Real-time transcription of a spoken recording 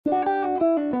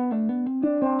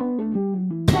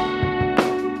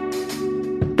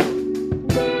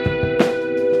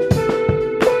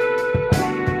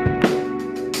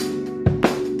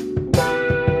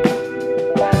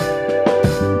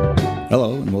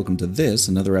welcome to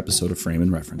another episode of Frame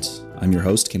and Reference. I'm your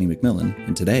host, Kenny McMillan,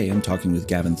 and today I'm talking with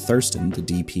Gavin Thurston, the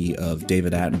DP of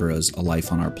David Attenborough's A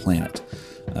Life on Our Planet.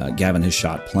 Gavin has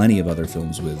shot plenty of other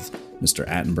films with Mr.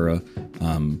 Attenborough.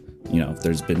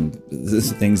 There's been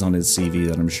things on his CV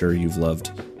that I'm sure you've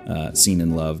loved, seen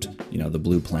and loved, The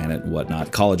Blue Planet and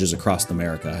whatnot. Colleges across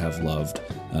America have loved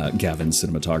Gavin's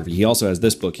cinematography. He also has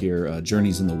this book here,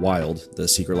 Journeys in the Wild, The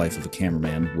Secret Life of a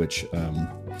Cameraman, which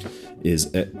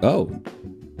is...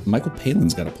 Michael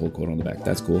Palin's got a pull quote on the back.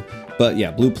 That's cool. But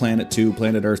yeah, Blue Planet 2,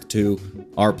 Planet Earth 2,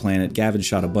 Our Planet. Gavin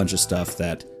shot a bunch of stuff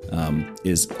that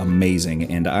is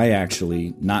amazing. And I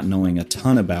actually, not knowing a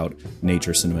ton about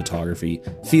nature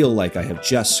cinematography, feel like I have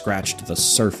just scratched the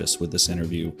surface with this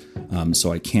interview.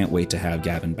 So I can't wait to have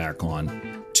Gavin back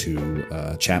on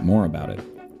to chat more about it.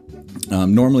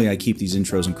 Normally I keep these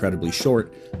intros incredibly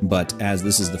short, but as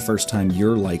this is the first time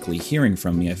you're likely hearing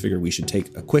from me, I figured we should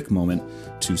take a quick moment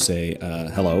to say,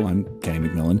 hello, I'm Kenny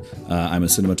McMillan. I'm a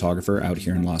cinematographer out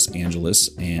here in Los Angeles,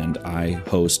 and I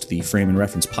host the Frame and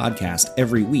Reference podcast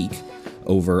every week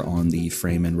over on the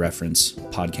Frame and Reference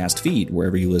podcast feed,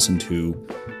 wherever you listen to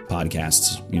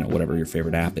podcasts, whatever your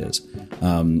favorite app is.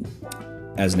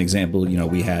 As an example,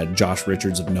 we had Josh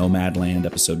Richards of Nomadland,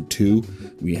 episode 2.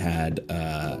 We had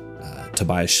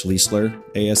Tobias Schliessler,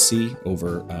 ASC,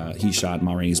 over, he shot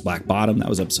Ma Rainey's Black Bottom. That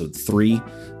was episode 3.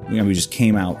 We just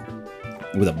came out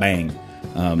with a bang.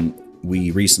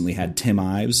 We recently had Tim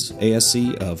Ives,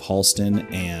 ASC, of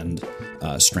Halston and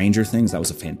Stranger Things. That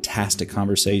was a fantastic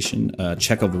conversation.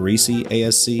 Checo Varese,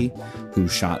 ASC, who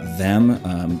shot Them.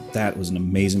 That was an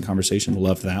amazing conversation.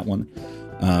 Loved that one.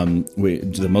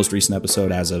 The most recent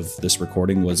episode as of this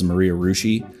recording was Maria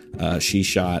Rushi. She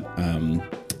shot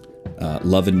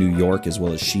Love in New York as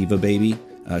well as Shiva Baby.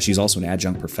 She's also an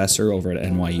adjunct professor over at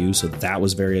NYU, so that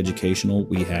was very educational.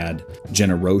 We had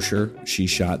Jenna Rocher. She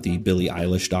shot the Billie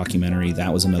Eilish documentary.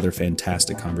 That was another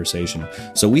fantastic conversation.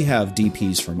 So we have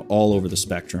DPs from all over the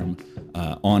spectrum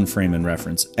on Frame and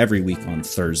Reference every week on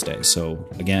Thursday. So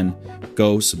again,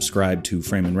 go subscribe to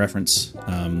Frame and Reference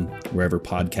wherever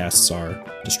podcasts are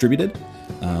distributed.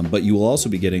 But you will also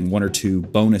be getting 1 or 2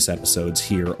 bonus episodes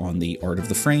here on the Art of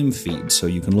the Frame feed, so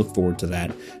you can look forward to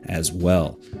that as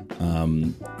well.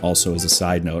 Also, as a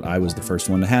side note, I was the first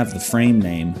one to have the Frame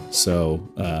name, so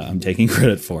I'm taking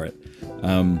credit for it.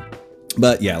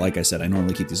 But yeah, like I said, I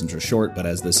normally keep these intros short, but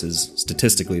as this is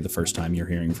statistically the first time you're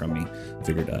hearing from me, I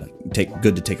figured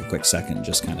good to take a quick second and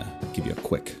just kind of give you a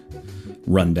quick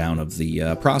rundown of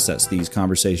the process. These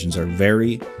conversations are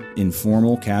very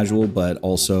informal, casual, but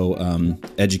also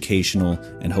educational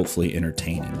and hopefully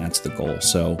entertaining. That's the goal.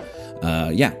 So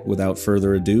without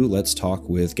further ado, let's talk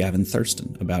with Gavin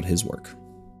Thurston about his work.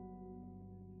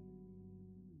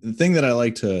 The thing that I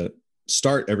like to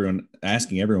start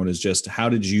asking everyone is just, how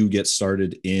did you get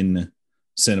started in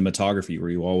cinematography? Were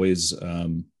you always a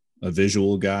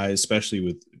visual guy,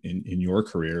 especially in your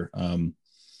career?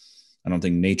 I don't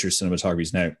think nature cinematography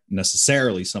is not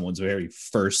necessarily someone's very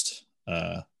first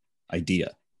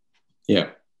idea. Yeah.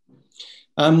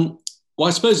 Well,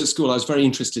 I suppose at school I was very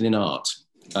interested in art,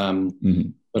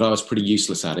 but I was pretty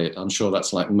useless at it. I'm sure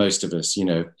that's like most of us.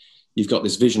 You've got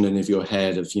this vision in your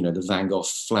head of, the Van Gogh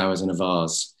flowers in a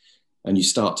vase, and you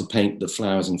start to paint the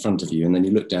flowers in front of you, and then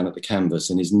you look down at the canvas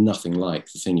and it's nothing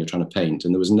like the thing you're trying to paint.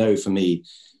 And for me,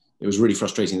 it was really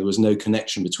frustrating. There was no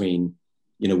connection between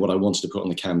what I wanted to put on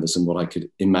the canvas and what I could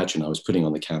imagine I was putting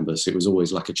on the canvas. It was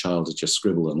always like a child had just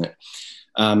scribbled on it.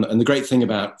 And the great thing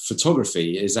about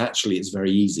photography is actually it's very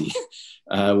easy.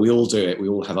 We all do it. We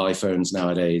all have iPhones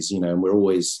nowadays, and we're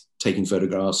always taking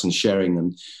photographs and sharing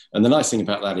them. And the nice thing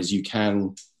about that is you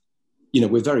can,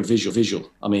 we're very visual.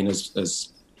 I mean,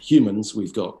 as humans,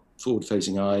 we've got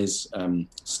forward-facing eyes,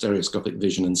 stereoscopic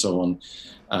vision, and so on.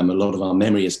 A lot of our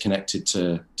memory is connected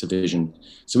to vision.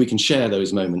 So we can share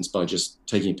those moments by just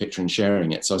taking a picture and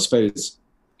sharing it. So I suppose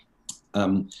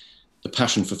the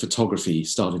passion for photography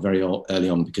started very early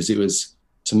on because it was,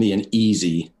 to me, an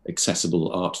easy,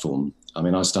 accessible art form. I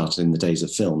mean, I started in the days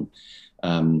of film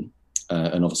and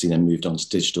obviously then moved on to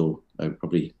digital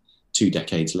probably 2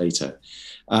 decades later.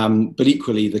 But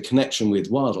equally, the connection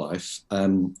with wildlife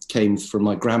came from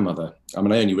my grandmother. I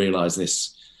mean, I only realized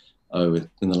this in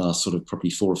the last sort of probably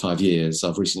 4 or 5 years.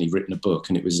 I've recently written a book,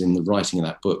 and it was in the writing of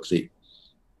that book that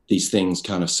these things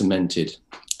kind of cemented.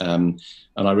 And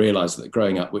I realized that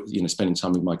growing up with, spending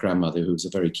time with my grandmother, who was a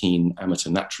very keen amateur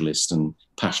naturalist and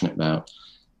passionate about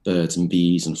birds and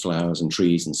bees and flowers and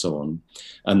trees and so on.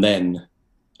 And then,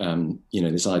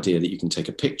 this idea that you can take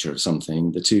a picture of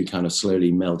something, the two kind of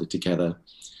slowly melded together.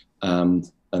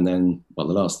 And then, the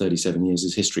last 37 years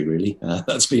is history, really.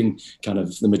 That's been kind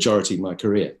of the majority of my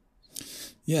career.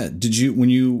 Yeah. Did you, when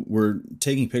you were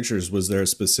taking pictures, was there a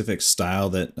specific style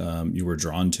that you were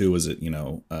drawn to? Was it,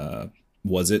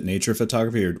 was it nature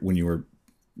photography, or when you were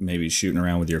maybe shooting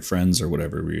around with your friends or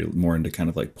whatever, were you more into kind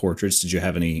of like portraits? Did you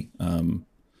have any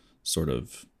sort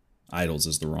of idols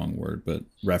is the wrong word, but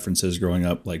references growing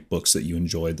up, like books that you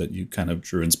enjoyed that you kind of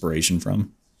drew inspiration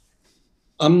from?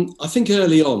 I think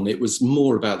early on it was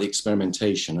more about the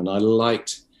experimentation, and I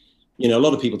liked, a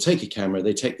lot of people take a camera,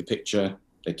 they take the picture,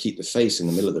 they keep the face in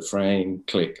the middle of the frame,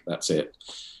 click, that's it.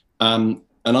 And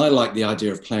I like the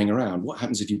idea of playing around. What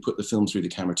happens if you put the film through the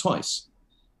camera twice?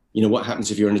 What happens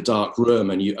if you're in a dark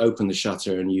room and you open the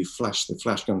shutter and you flash the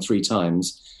flash gun 3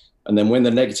 times, and then when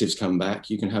the negatives come back,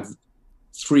 you can have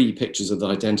 3 pictures of the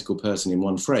identical person in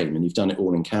one frame, and you've done it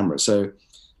all in camera. So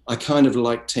I kind of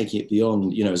like taking it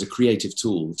beyond, as a creative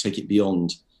tool, take it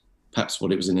beyond perhaps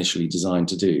what it was initially designed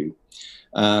to do.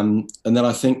 And then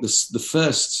I think the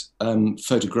first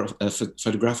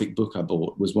photographic book I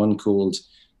bought was one called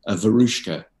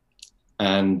Verushka.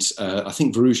 And I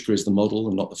think Verushka is the model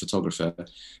and not the photographer.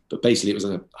 But basically it was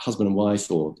a husband and wife,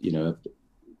 or,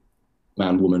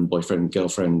 man, woman, boyfriend,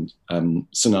 girlfriend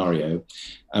scenario.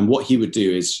 And what he would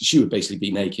do is she would basically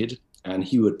be naked, and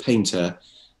he would paint her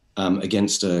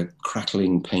against a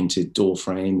crackling painted door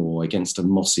frame or against a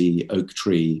mossy oak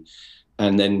tree,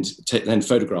 and then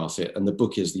photograph it. And the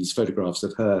book is these photographs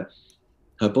of her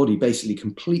body basically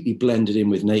completely blended in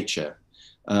with nature.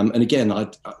 And again,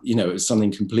 it was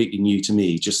something completely new to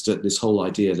me, just this whole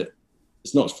idea that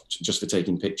it's not just for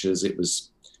taking pictures. It was,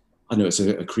 it's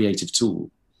a creative tool.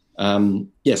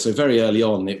 So very early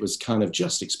on, it was kind of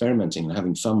just experimenting and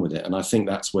having fun with it. And I think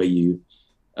that's where you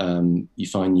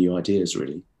find new ideas,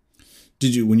 really.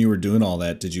 Did you, when you were doing all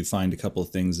that, did you find a couple of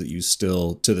things that you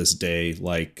still to this day,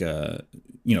 like,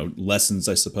 lessons,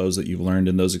 I suppose, that you've learned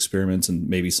in those experiments, and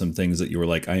maybe some things that you were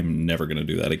like, I'm never going to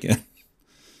do that again?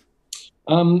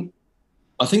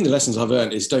 I think the lessons I've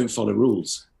learned is don't follow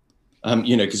rules.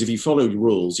 Because if you follow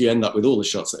rules, you end up with all the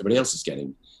shots that everybody else is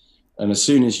getting. And as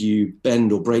soon as you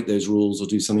bend or break those rules or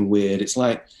do something weird, it's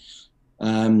like,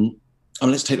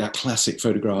 let's take that classic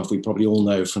photograph we probably all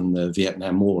know from the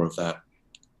Vietnam War of that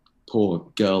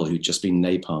poor girl who'd just been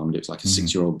napalmed. It was like a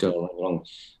 6-year-old girl along.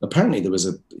 Apparently there was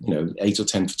 8 or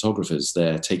 10 photographers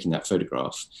there taking that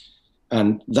photograph.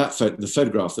 And the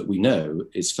photograph that we know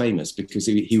is famous because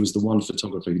he was the one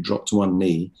photographer who dropped to one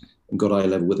knee and got eye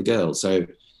level with a girl. So,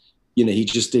 he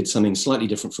just did something slightly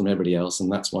different from everybody else,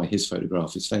 and that's why his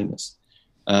photograph is famous.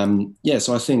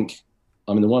 So I think,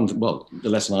 the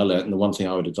lesson I learned, and the one thing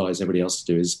I would advise everybody else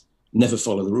to do is never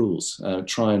follow the rules.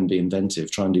 Try and be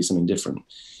inventive, try and do something different.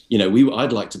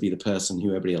 I'd like to be the person who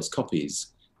everybody else copies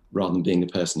rather than being the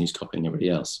person who's copying everybody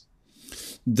else.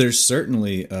 There's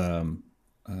certainly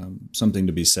something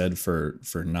to be said for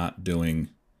not doing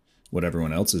what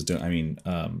everyone else is doing. I mean,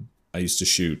 I used to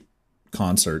shoot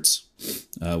concerts,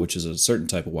 which is a certain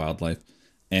type of wildlife,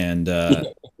 and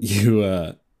there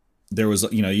was,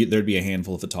 there'd be a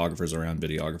handful of photographers around,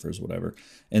 videographers, whatever.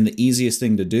 And the easiest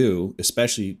thing to do,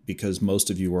 especially because most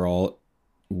of you were all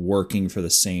working for the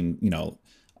same,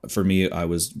 for me, I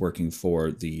was working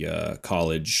for the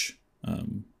college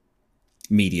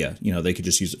media. They could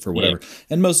just use it for whatever. Yeah.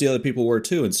 And most of the other people were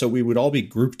too. And so we would all be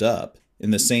grouped up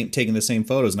in the same, taking the same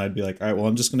photos. And I'd be like, all right, well,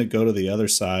 I'm just going to go to the other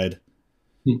side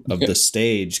of the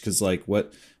stage. Cause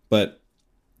but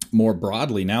more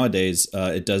broadly nowadays,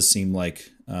 it does seem like,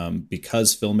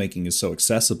 because filmmaking is so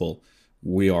accessible,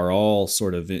 we are all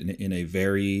sort of in a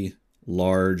very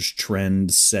large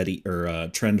trend setting or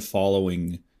trend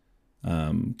following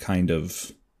kind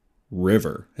of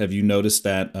river. Have you noticed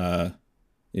that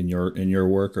in your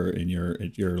work or in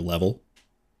your level?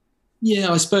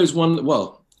 Yeah, I suppose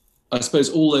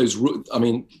all those,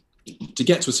 to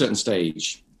get to a certain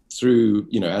stage through,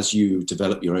 as you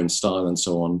develop your own style and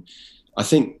so on, I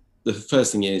think the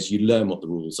first thing is you learn what the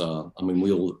rules are.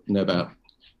 We all know about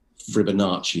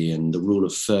Fibonacci and the rule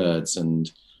of thirds and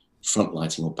front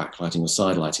lighting or backlighting or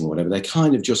side lighting or whatever. They're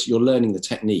kind of just, you're learning the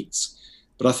techniques.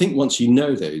 But I think once you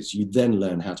know those, you then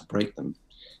learn how to break them.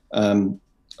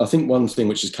 I think one thing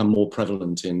which has come more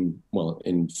prevalent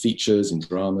in features, in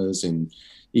dramas,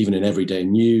 even in everyday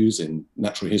news, in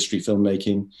natural history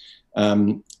filmmaking,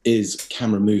 is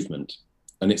camera movement.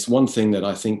 And it's one thing that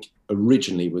I think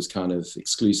originally was kind of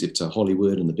exclusive to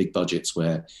Hollywood and the big budgets,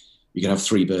 where you could have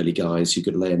 3 burly guys who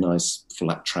could lay a nice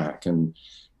flat track and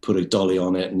put a dolly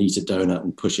on it and eat a donut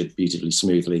and push it beautifully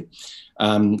smoothly.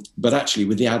 But actually,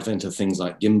 with the advent of things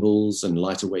like gimbals and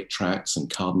lighter weight tracks and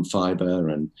carbon fiber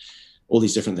and all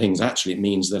these different things, actually, it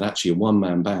means that actually a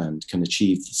one-man band can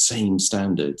achieve the same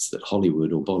standards that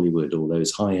Hollywood or Bollywood or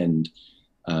those high-end,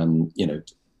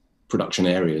 production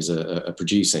areas are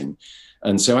producing.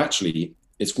 And so actually,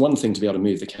 it's one thing to be able to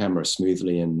move the camera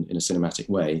smoothly in a cinematic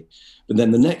way. But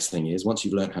then the next thing is, once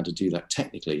you've learned how to do that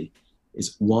technically,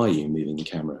 is why are you moving the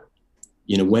camera?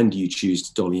 You know, when do you choose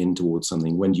to dolly in towards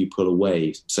something? When do you pull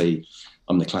away? Say,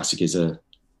 the classic is a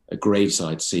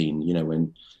graveside scene, you know,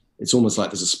 when it's almost like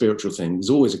there's a spiritual thing. There's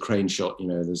always a crane shot, you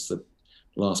know, there's the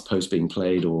last post being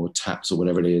played or taps or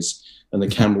whatever it is, and the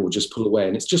camera will just pull away.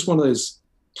 And it's just one of those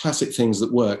classic things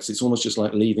that works. It's almost just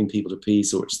like leaving people to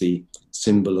peace, or it's the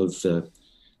symbol of the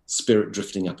spirit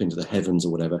drifting up into the heavens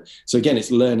or whatever. So again,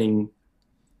 it's learning,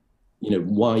 you know,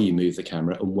 why you move the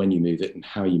camera and when you move it and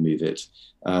how you move it.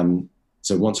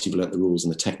 So once you've learnt the rules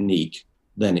and the technique,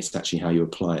 then it's actually how you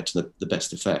apply it to the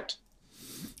best effect.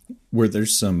 Were there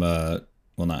some,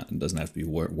 well, it doesn't have to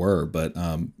be but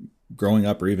growing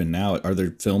up or even now, are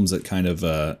there films that kind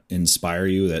of inspire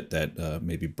you that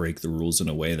maybe break the rules in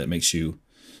a way that makes you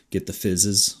get the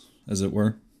fizzes, as it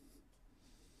were?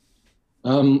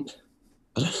 I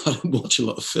don't watch a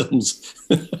lot of films.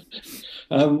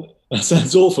 That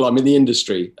sounds awful. I'm in the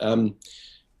industry.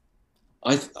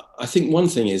 I think one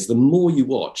thing is, the more you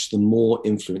watch, the more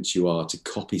influenced you are to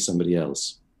copy somebody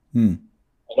else. And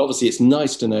obviously, it's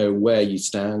nice to know where you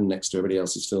stand next to everybody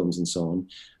else's films and so on.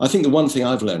 I think the one thing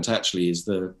I've learned actually is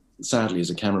sadly, as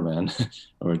a cameraman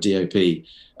or a DOP,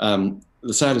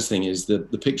 the saddest thing is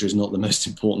that the picture is not the most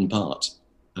important part.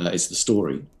 It's the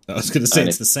story. I was going to say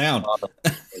it's the sound.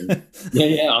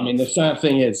 Yeah. I mean, the sad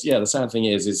thing is,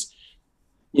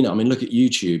 you know, I mean, look at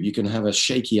YouTube. You can have a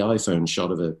shaky iPhone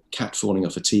shot of a cat falling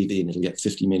off a TV and it'll get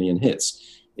 50 million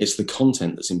hits. It's the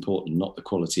content that's important, not the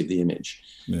quality of the image.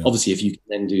 Yeah. Obviously, if you can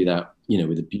then do that, you know,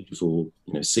 with a beautiful,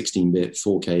 you know, 16-bit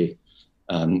 4K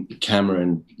camera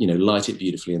and, you know, light it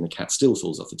beautifully and the cat still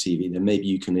falls off the TV, then maybe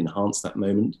you can enhance that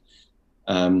moment.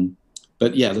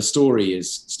 But yeah, the story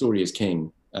is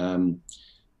king. And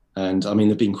I mean,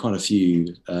 there've been quite a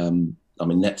few,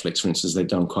 Netflix, for instance, they've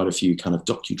done quite a few kind of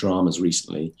docudramas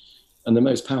recently. And the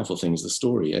most powerful thing is the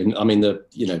story. And I mean, the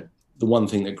one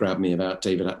thing that grabbed me about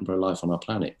David Attenborough, Life on Our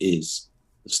Planet, is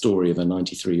the story of a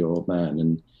 93-year-old man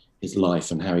and his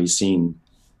life and how he's seen,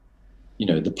 you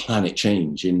know, the planet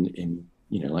change in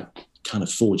you know, like kind of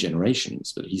 4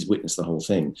 generations, but he's witnessed the whole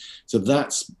thing. So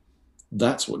that's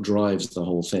what drives the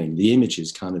whole thing. The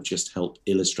images kind of just help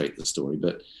illustrate the story.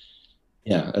 But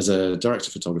yeah, as a director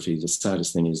of photography, the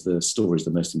saddest thing is the story is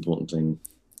the most important thing.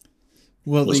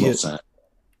 Well, it's not sad,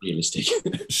 realistic.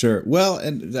 Sure. Well,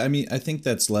 and I mean, I think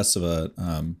that's less of a,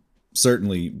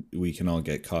 certainly we can all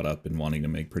get caught up in wanting to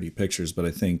make pretty pictures, but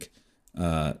I think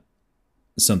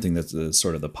something that's the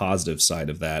sort of the positive side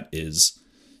of that is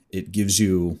it gives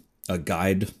you a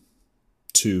guide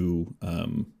to,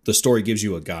 the story gives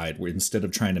you a guide where instead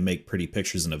of trying to make pretty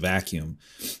pictures in a vacuum,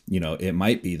 you know, it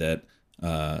might be that,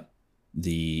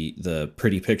 the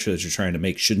pretty picture that you're trying to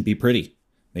make shouldn't be pretty.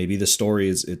 Maybe the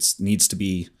story needs to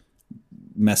be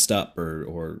messed up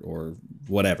or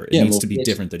whatever. It needs to be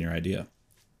different than your idea.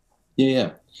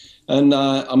 Yeah. And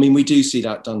I mean, we do see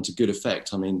that done to good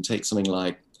effect. I mean, take something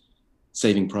like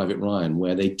Saving Private Ryan,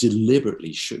 where they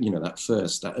deliberately shoot, you know,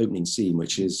 that opening scene,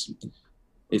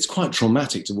 it's quite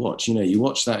traumatic to watch. You know, you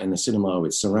watch that in the cinema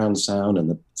with surround sound and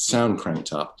the sound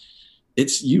cranked up.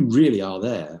 You really are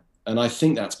there. And I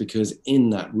think that's because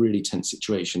in that really tense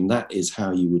situation, that is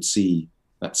how you would see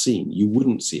that scene. You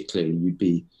wouldn't see it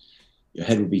clearly. Your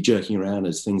head would be jerking around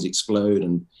as things explode.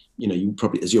 And, you know, you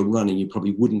probably, as you're running, you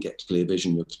probably wouldn't get clear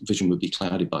vision. Your vision would be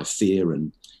clouded by fear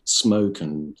and smoke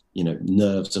and, you know,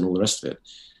 nerves and all the rest of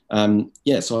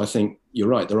it. So I think you're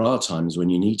right. There are times when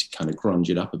you need to kind of grunge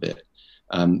it up a bit.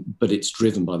 But it's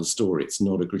driven by the story. It's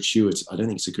not I don't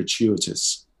think it's a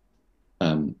gratuitous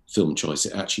film choice.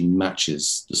 It actually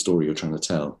matches the story you're trying to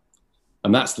tell.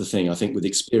 And that's the thing, I think, with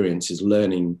experience, is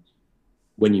learning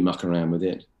when you muck around with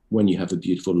it, when you have a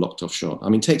beautiful locked off shot. I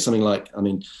mean, take something like,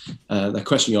 that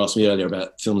question you asked me earlier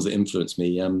about films that influenced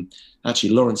me.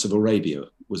 Actually, Lawrence of Arabia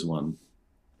was one.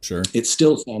 Sure. It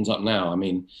still stands up now. I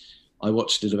mean, I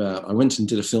went and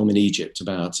did a film in Egypt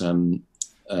about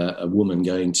a woman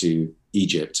going to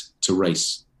Egypt to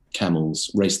race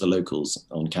the locals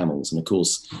on camels. And of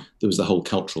course, there was the whole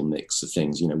cultural mix of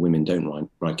things. You know, women don't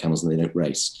ride camels and they don't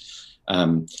race.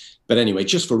 But anyway,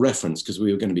 just for reference, because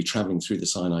we were going to be traveling through the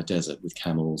Sinai Desert with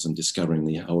camels and discovering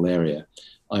the whole area,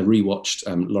 I rewatched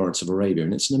Lawrence of Arabia,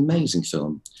 and it's an amazing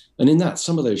film. And in that,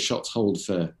 some of those shots hold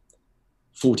for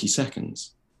 40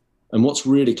 seconds. And what's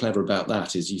really clever about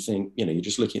that is you think, you know, you're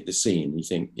just looking at the scene, you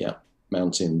think, yeah,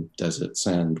 mountain, desert,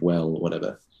 sand, well,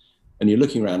 whatever. And you're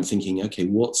looking around thinking, okay,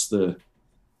 what's the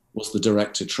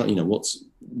director trying, you know, what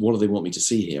do they want me to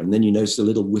see here? And then you notice a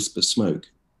little wisp of smoke.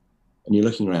 and you're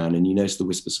looking around and you notice the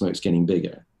wisp of smoke's getting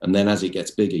bigger. And then as it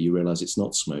gets bigger, you realize it's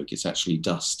not smoke, it's actually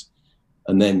dust.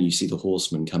 And then you see the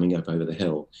horseman coming up over the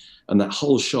hill. And that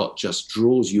whole shot just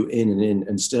draws you in and in.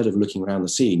 Instead of looking around the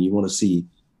scene, you want to see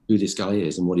who this guy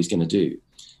is and what he's going to do.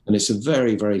 And it's a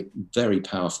very, very, very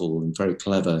powerful and very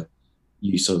clever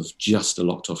use of just a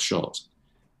locked off shot.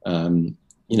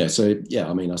 So yeah,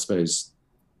 I mean, I suppose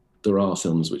there are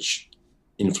films which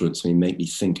influence me, make me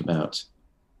think about,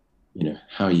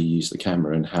 how you use the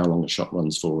camera and how long a shot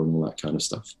runs for and all that kind of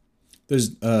stuff. There's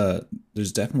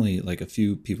definitely like a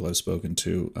few people I've spoken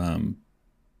to,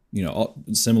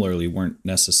 similarly weren't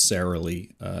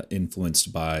necessarily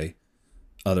influenced by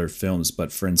other films,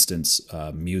 but for instance,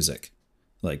 music.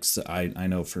 Like, so I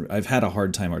know I've had a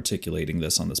hard time articulating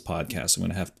this on this podcast. I'm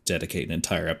going to have to dedicate an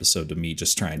entire episode to me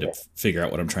just trying to figure out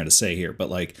what I'm trying to say here. But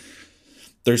like,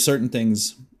 there's certain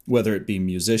things, whether it be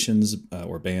musicians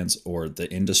or bands or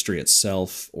the industry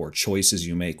itself or choices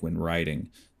you make when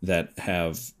writing, that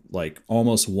have like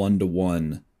almost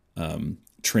one-to-one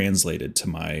translated to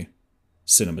my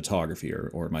cinematography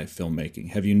or my filmmaking.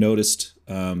 Have you noticed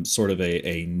sort of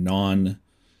a non-film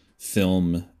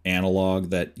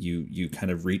analog that you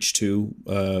kind of reach to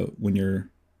when you're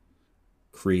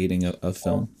creating a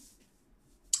film?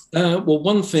 Well,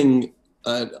 one thing,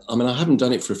 I haven't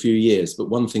done it for a few years, but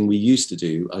one thing we used to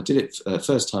do, I did it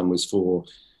first time was for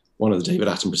one of the David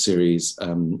Attenborough series,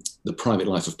 The Private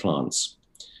Life of Plants,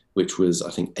 which was,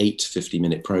 I think, 8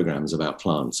 50-minute programs about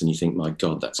plants. And you think, my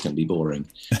God, that's going to be boring.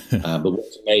 But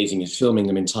what's amazing is filming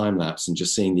them in time lapse and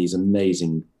just seeing these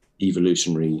amazing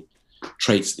evolutionary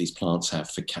traits that these plants have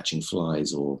for catching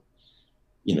flies or,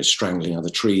 strangling other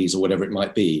trees or whatever it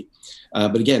might be.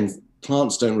 But again,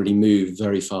 plants don't really move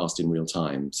very fast in real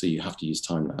time. So you have to use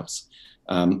time lapse.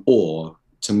 Or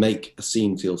to make a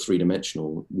scene feel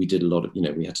three-dimensional, we did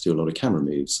we had to do a lot of camera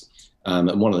moves.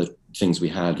 And one of the things we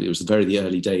had, it was the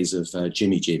early days of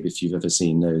Jimmy Jib, if you've ever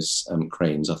seen those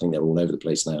cranes. I think they're all over the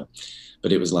place now.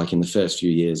 But it was like in the first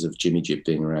few years of Jimmy Jib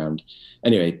being around.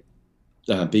 Anyway,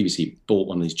 BBC bought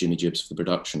one of these Jimmy Jibs for the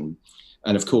production.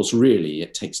 And of course, really,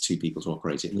 it takes 2 people to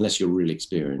operate it, unless you're really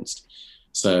experienced.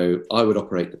 So I would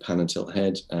operate the pan and tilt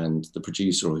head, and the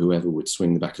producer or whoever would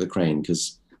swing the back of the crane,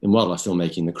 because in wildlife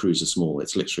filmmaking, the crews are small.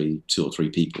 It's literally 2 or 3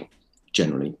 people,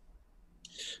 generally.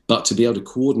 But to be able to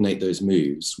coordinate those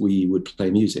moves, we would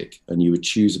play music, and you would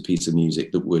choose a piece of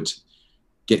music that would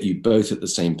get you both at the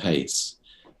same pace.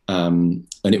 And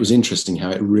it was interesting how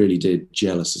it really did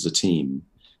gel us as a team.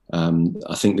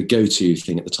 I think the go-to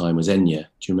thing at the time was Enya.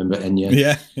 Do you remember Enya?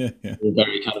 Yeah.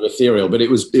 Very kind of ethereal, but it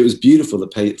was beautiful for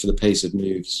the pace of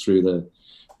moves through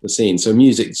the scene. So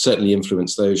music certainly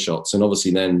influenced those shots. And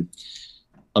obviously then,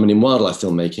 in wildlife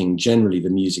filmmaking, generally the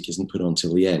music isn't put on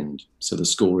till the end. So the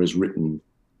score is written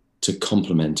to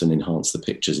complement and enhance the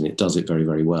pictures, and it does it very,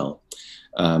 very well.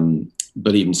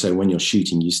 But even so, when you're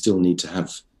shooting, you still need to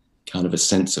have kind of a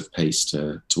sense of pace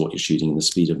to what you're shooting and the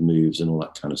speed of moves and all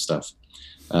that kind of stuff.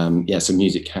 So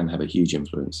music can have a huge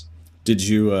influence. Did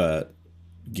you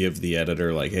give the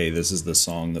editor like, hey, this is the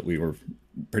song that we were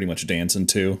pretty much dancing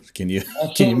to? Can you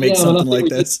make something like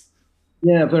this?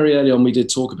 Yeah, very early on we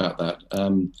did talk about that.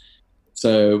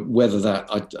 So whether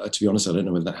that, to be honest, I don't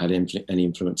know whether that had any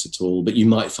influence at all, but you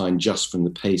might find just from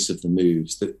the pace of the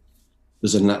moves that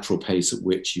there's a natural pace at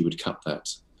which you would cut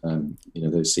that,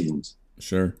 those scenes.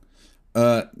 Sure.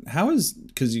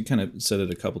 Because you kind of said it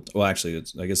a couple, well, actually,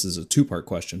 I guess this is a 2-part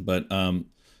question, but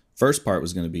first part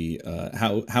was going to be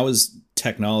how has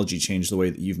technology changed the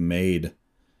way that you've made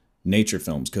nature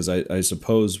films? Because I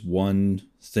suppose one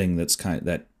thing that's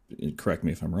correct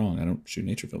me if I'm wrong, I don't shoot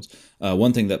nature films.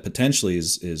 One thing that potentially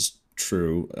is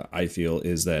true, I feel,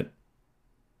 is that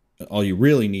all you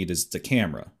really need is the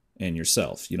camera and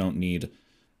yourself. You don't need,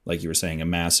 like you were saying, a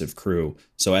massive crew.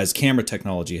 So as camera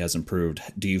technology has improved,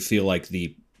 do you feel like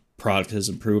the product has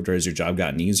improved, or has your job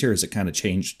gotten easier? Has it kind of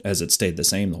changed? Has it stayed the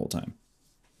same the whole time?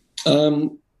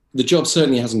 The job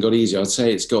certainly hasn't got easier. I'd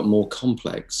say it's got more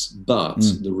complex, but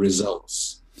the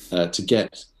results, to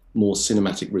get more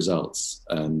cinematic results,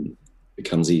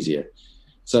 becomes easier.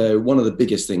 So one of the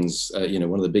biggest things,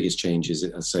 one of the biggest changes,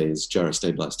 I'd say, is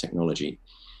gyrostabilized technology.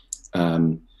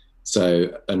 And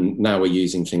now we're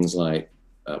using things like,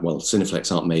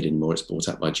 Cineflex aren't made anymore. It's bought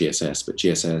out by GSS, but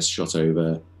GSS, shot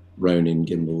over, Ronin,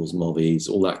 gimbals, Movies,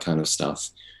 all that kind of stuff,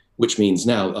 which means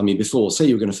now, before, say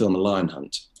you were going to film a lion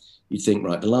hunt, you'd think,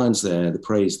 right, the lion's there, the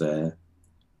prey's there,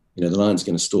 the lion's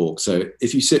going to stalk. So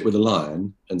if you sit with a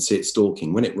lion and see it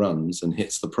stalking, when it runs and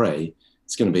hits the prey,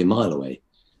 it's going to be a mile away.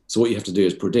 So what you have to do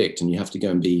is predict, and you have to go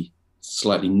and be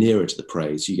slightly nearer to the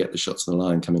prey, so you get the shots of the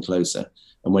lion coming closer.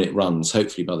 And when it runs,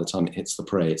 hopefully by the time it hits the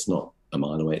prey, it's not a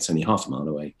mile away. It's only half a mile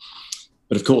away.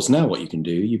 But of course, now what you can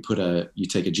do, you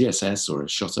take a GSS or a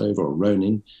shot over or a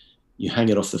Ronin, you hang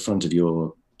it off the front of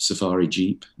your Safari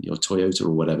Jeep, your Toyota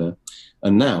or whatever.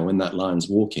 And now when that lion's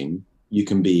walking, you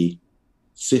can be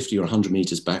 50 or 100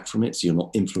 meters back from it. So you're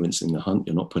not influencing the hunt,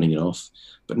 you're not putting it off.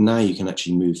 But now you can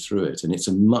actually move through it. And it's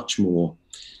a much more,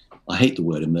 I hate the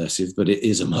word immersive, but it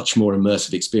is a much more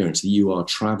immersive experience that you are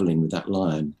traveling with that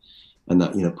lion and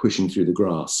that, pushing through the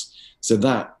grass. So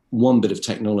that one bit of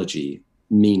technology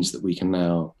means that we can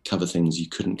now cover things you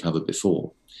couldn't cover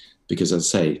before. Because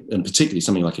as I say, and particularly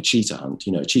something like a cheetah hunt,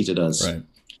 a cheetah does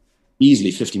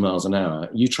easily 50 miles an hour.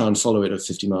 You try and follow it at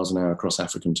 50 miles an hour across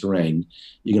African terrain,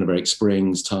 you're going to break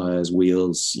springs, tires,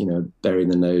 wheels, burying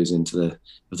the nose of the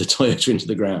Toyota into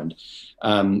the ground.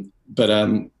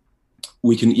 But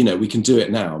we can do it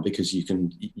now because you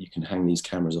can hang these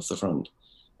cameras off the front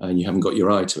and you haven't got your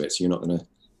eye to it. So you're not going to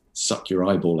suck your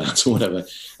eyeball out or whatever.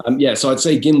 So I'd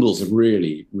say gimbals have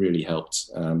really, really helped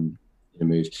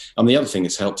move. The other thing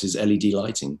that's helped is LED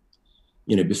lighting.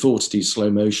 Before, to do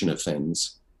slow motion of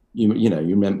things, you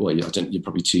remember, well, you're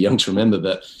probably too young to remember,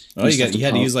 but you had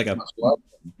to use like a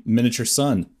miniature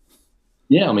sun.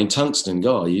 Yeah, tungsten,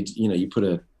 God, you put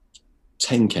a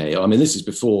 10K. This is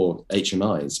before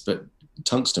HMIs, but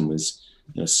tungsten was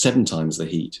 7 times the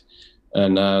heat.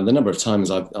 And the number of times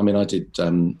I did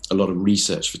a lot of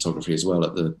research photography as well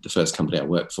at the first company I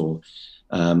worked for.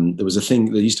 There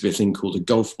used to be a thing called a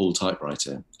golf ball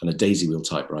typewriter and a daisy wheel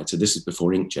typewriter. This is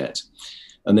before inkjet.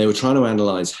 And they were trying to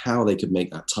analyze how they could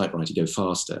make that typewriter go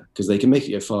faster, because they can make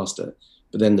it go faster,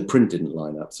 but then the print didn't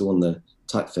line up. So on the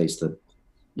typeface,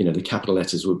 the capital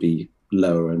letters would be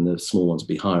lower and the small ones would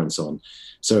be higher and so on.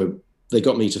 So they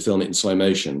got me to film it in slow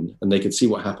motion, and they could see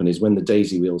what happened is when the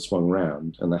daisy wheel swung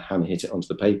round and the hammer hit it onto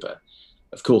the paper,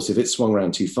 of course, if it swung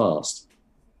around too fast,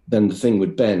 then the thing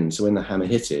would bend. So when the hammer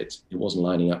hit it, it wasn't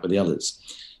lining up with the others.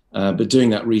 But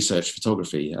doing that research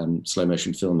photography and slow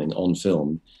motion filming on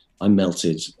film, I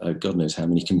melted God knows how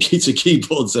many computer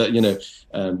keyboards,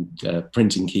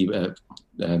 printing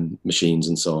machines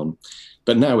and so on.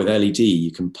 But now with LED,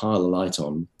 you can pile a light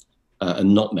on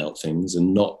and not melt things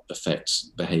and not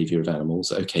affect behavior of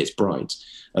animals. Okay, it's bright.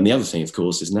 And the other thing, of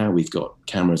course, is now we've got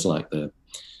cameras like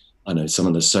some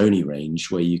of the Sony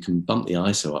range where you can bump the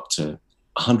ISO up to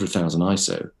 100,000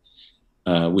 ISO,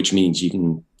 which means you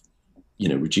can,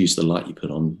 reduce the light you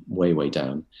put on way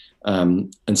down,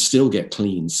 and still get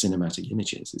clean cinematic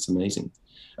images. It's amazing.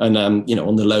 And,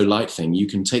 on the low light thing, you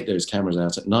can take those cameras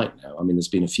out at night now. There's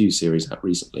been a few series out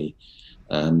recently.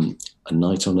 A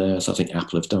Night on Earth, I think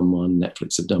Apple have done one,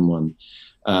 Netflix have done one.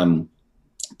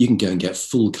 You can go and get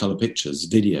full color pictures,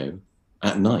 video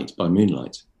at night by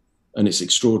moonlight. And it's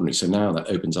extraordinary. So now that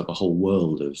opens up a whole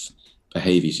world of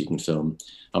behaviors you can film.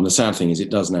 The sad thing is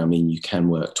it does now mean you can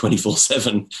work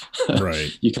 24/7.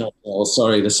 Right. You can't,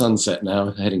 the sun's set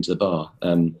now, heading to the bar.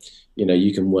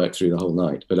 You can work through the whole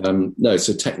night. But no,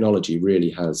 so technology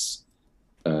really has,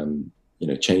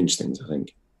 changed things, I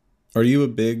think. Are you a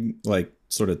big,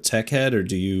 sort of tech head, or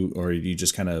do you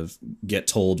just kind of get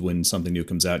told when something new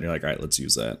comes out and you're like, all right, let's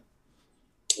use that?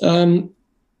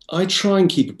 I try and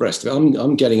keep abreast of it.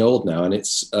 I'm getting old now, and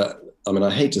it's, I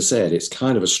hate to say it, it's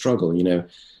kind of a struggle.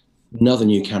 Another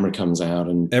new camera comes out,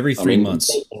 and every 3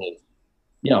 months.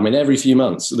 Yeah, every few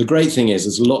months. The great thing is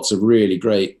there's lots of really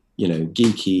great,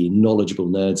 geeky, knowledgeable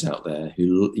nerds out there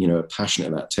who, are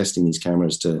passionate about testing these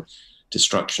cameras to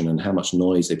destruction and how much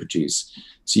noise they produce.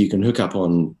 So you can hook up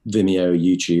on Vimeo,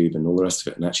 YouTube, and all the rest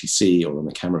of it and actually see, or on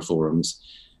the camera forums.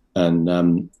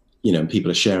 And,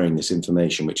 people are sharing this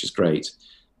information, which is great.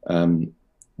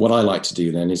 What I like to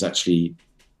do then is actually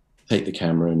take the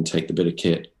camera and take the bit of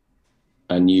kit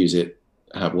and use it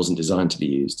how it wasn't designed to be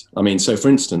used. So for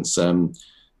instance, the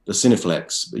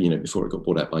Cineflex, before it got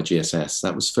bought out by GSS,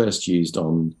 that was first used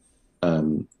on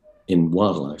in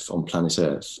wildlife on planet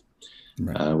Earth.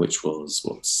 Right. Which was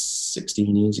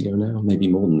 16 years ago now, maybe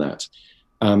more than that.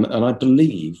 And I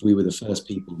believe we were the first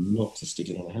people not to stick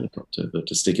it on a helicopter, but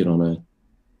to stick it on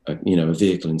a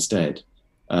vehicle instead.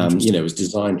 It was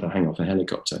designed to hang off a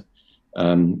helicopter,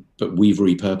 but we've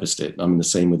repurposed it. The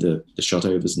same with the shot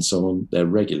overs and so on. They're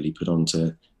regularly put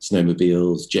onto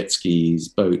snowmobiles, jet skis,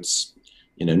 boats,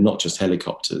 not just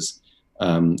helicopters,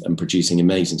 and producing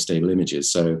amazing stable images.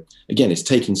 So again, it's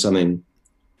taking something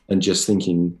and just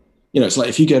thinking. It's like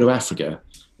if you go to Africa,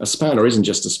 a spanner isn't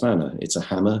just a spanner. It's a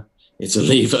hammer, it's a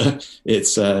lever,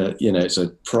 it's it's a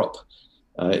prop,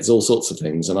 it's all sorts of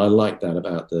things. And I like that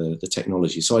about the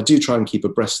technology. So I do try and keep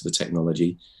abreast of the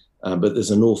technology, but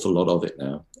there's an awful lot of it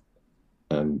now.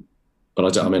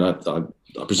 But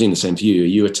I presume the same for you. Are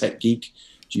you a tech geek?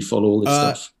 Do you follow all this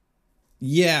stuff?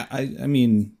 Yeah, I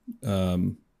mean,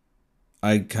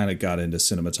 I kind of got into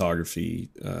cinematography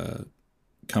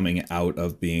coming out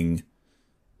of being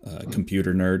a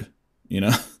computer nerd, you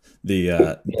know.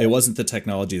 It wasn't the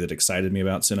technology that excited me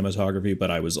about cinematography,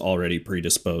 but I was already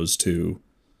predisposed to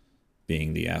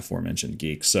being the aforementioned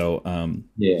geek. So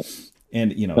Yeah,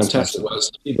 and you know, fantastic. especially Well,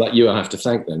 it's people like you I have to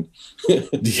thank then.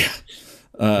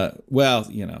 yeah. Well,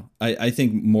 you know, I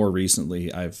think more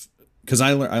recently because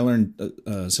I learned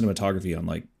cinematography on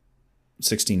like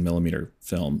 16 millimeter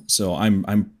film, so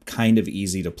I'm kind of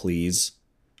easy to please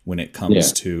when it comes Yeah,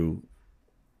 to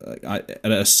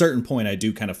at a certain point I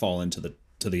do kind of fall into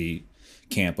the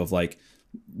camp of like,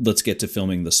 let's get to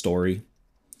filming the story.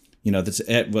 You know, that's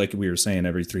like we were saying,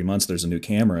 every 3 months there's a new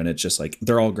camera, and it's just like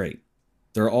they're all great.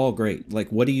 They're all great. Like,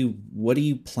 what do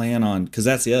you plan on? Because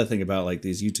that's the other thing about like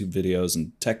these YouTube videos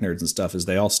and tech nerds and stuff is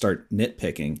they all start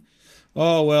nitpicking.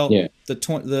 Oh well, yeah.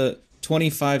 the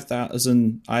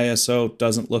 25,000 ISO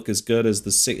doesn't look as good as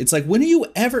the six. It's like, when do you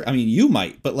ever? I mean, you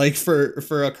might, but like for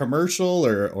a commercial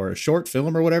or a short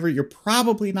film or whatever, you're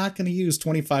probably not going to use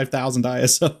 25,000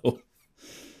 ISO.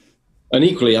 And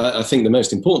equally, I think the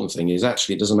most important thing is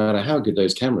actually it doesn't matter how good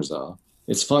those cameras are.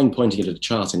 It's fine pointing at a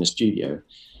chart in a studio,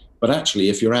 but actually,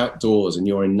 if you're outdoors and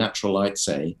you're in natural light,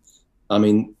 say, I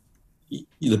mean,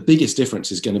 the biggest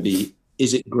difference is going to be,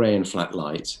 is it grey and flat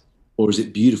light, or is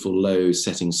it beautiful low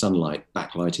setting sunlight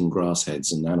backlighting grass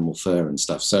heads and animal fur and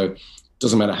stuff? So it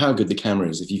doesn't matter how good the camera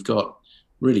is. If you've got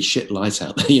really shit light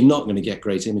out there, you're not going to get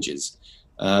great images.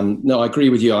 No, I agree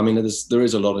with you. I mean, there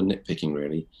is a lot of nitpicking,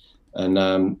 really.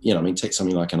 And, you know, I mean, take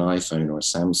something like an iPhone or a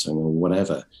Samsung or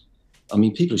whatever. I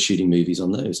mean, people are shooting movies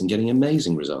on those and getting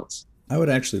amazing results. I would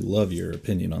actually love your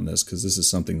opinion on this, because this is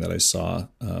something that I saw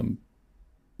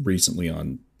recently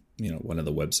on, you know, one of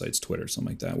the websites, Twitter,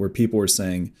 something like that, where people were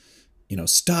saying, you know,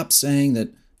 stop saying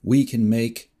that we can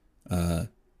make a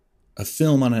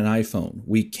film on an iPhone.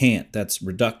 We can't. That's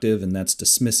reductive and that's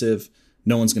dismissive.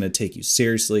 No one's going to take you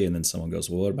seriously. And then someone goes,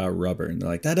 well, what about rubber? And they're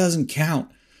like, that doesn't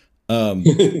count.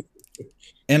 And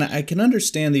I can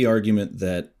understand the argument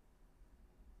that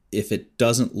if it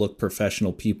doesn't look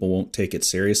professional, people won't take it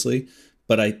seriously.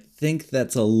 But I think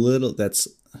that's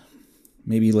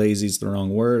maybe lazy is the wrong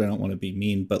word. I don't want to be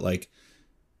mean, but like,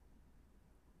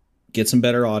 get some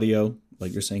better audio.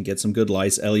 Like you're saying, get some good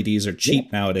lights. LEDs are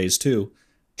cheap nowadays too.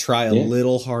 Try a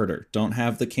little harder. Don't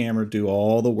have the camera do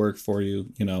all the work for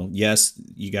you. You know, yes,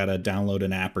 you got to download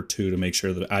an app or two to make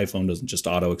sure the iPhone doesn't just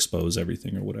auto expose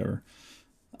everything or whatever.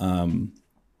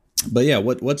 But yeah,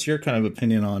 what's your kind of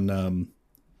opinion on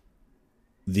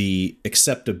the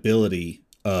acceptability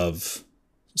of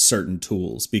certain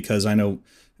tools? Because I know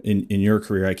in your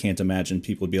career, I can't imagine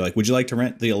people would be like, would you like to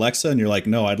rent the Alexa? And you're like,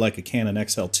 no, I'd like a Canon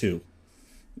XL2,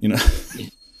 you know?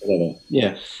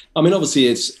 Yeah. I mean, obviously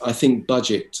I think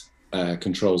budget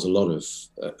controls a lot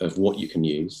of what you can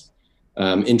use.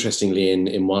 Interestingly,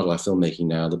 in wildlife filmmaking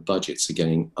now, the budgets are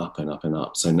getting up and up and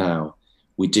up. So now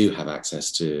we do have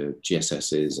access to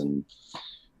GSSs and,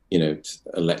 you know,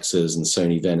 Alexas and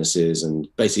Sony Venices and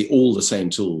basically all the same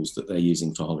tools that they're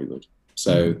using for Hollywood.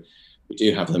 So we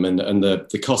do have them. And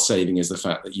the cost saving is the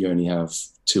fact that you only have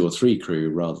 2 or 3 crew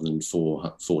rather than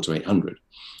 4 to 800.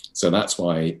 So that's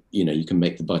why, you know, you can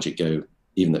make the budget go,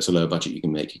 even though it's a lower budget, you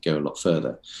can make it go a lot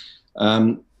further.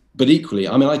 But equally,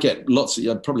 I mean, I get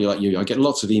probably like you, I get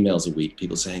lots of emails a week,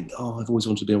 people saying, oh, I've always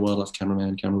wanted to be a wildlife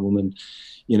cameraman, camerawoman.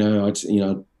 You know,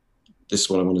 this is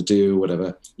what I want to do,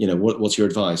 whatever. You know, what's your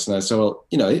advice? And I said, well,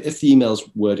 you know, if the email's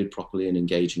worded properly and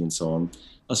engaging and so on,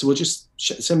 I said, well, just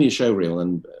send me a show reel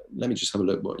and let me just have a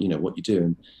look what you do.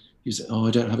 And he said, oh,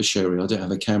 I don't have a show reel, I don't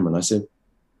have a camera. And I said,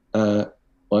 well,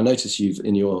 I notice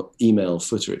in your email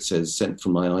footer, it says sent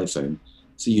from my iPhone.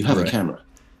 So you have a camera.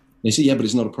 And they said, yeah, but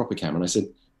it's not a proper camera. And I said,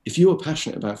 if you are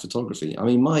passionate about photography, I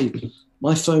mean,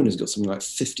 my phone has got something like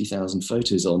 50,000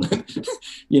 photos on it.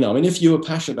 You know, I mean, if you were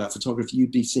passionate about photography,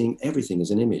 you'd be seeing everything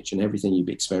as an image, and everything you'd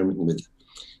be experimenting with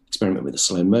the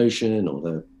slow motion or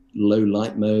the low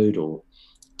light mode or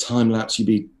time lapse. You'd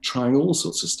be trying all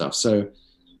sorts of stuff. So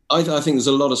I think there's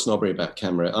a lot of snobbery about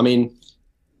camera. I mean,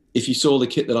 if you saw the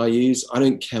kit that I use, I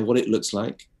don't care what it looks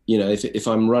like. You know, if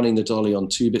I'm running the dolly on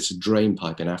 2 bits of drain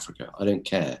pipe in Africa, I don't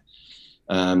care.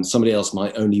 Somebody else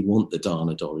might only want the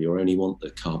Dana dolly or only want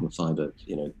the carbon fiber,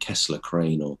 you know, Kessler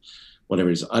crane or whatever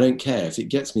it is. I don't care if it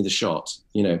gets me the shot.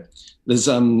 You know, there's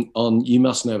you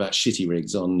must know about Shitty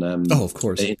Rigs on. Oh, of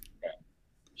course.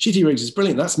 Shitty Rigs is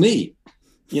brilliant. That's me.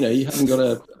 You know, you haven't got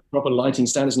a proper lighting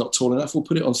stand. It's not tall enough. We'll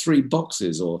put it on 3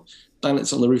 boxes or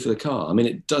balance on the roof of the car. I mean,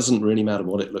 it doesn't really matter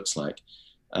what it looks like.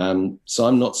 So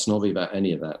I'm not snobby about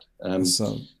any of that. I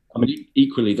mean,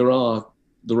 equally, there are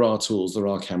there are tools, there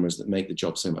are cameras that make the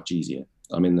job so much easier.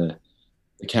 I mean, the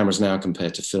cameras now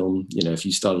compared to film, you know, if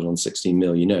you started on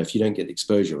 16mm, you know, if you don't get the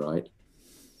exposure right,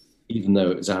 even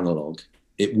though it was analog,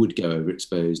 it would go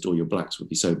overexposed, or your blacks would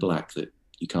be so black that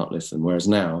you can't lift them. Whereas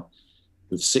now,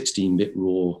 with 16-bit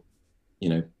raw, you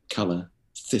know, color,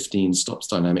 15 stops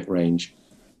dynamic range,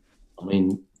 I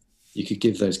mean, you could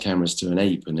give those cameras to an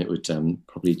ape and it would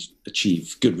probably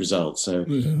achieve good results. So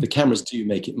the cameras do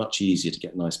make it much easier to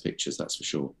get nice pictures, that's for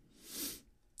sure.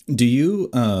 Do you,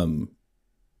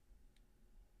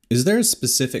 is there a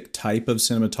specific type of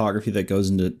cinematography that goes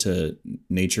into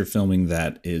nature filming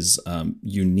that is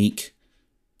unique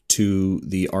to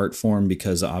the art form?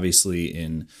 Because obviously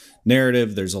in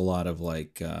narrative, there's a lot of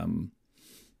like,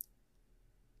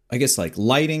 I guess like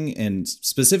lighting, and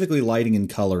specifically lighting and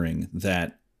coloring,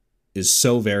 that is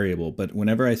so variable. But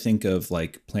whenever I think of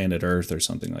like Planet Earth or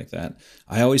something like that,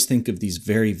 I always think of these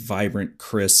very vibrant,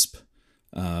 crisp,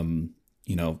 you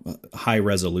know, high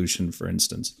resolution, for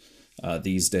instance,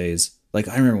 these days. Like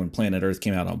I remember when Planet Earth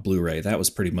came out on Blu-ray, that was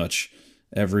pretty much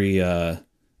every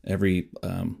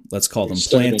let's call them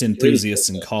plant enthusiasts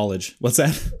in college. What's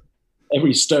that?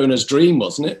 Every stoner's dream,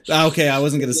 wasn't it? Okay, I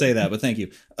wasn't going to say that, but thank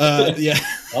you. Yeah,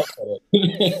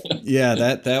 yeah,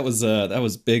 that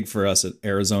was big for us at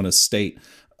Arizona State.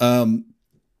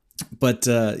 But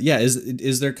yeah,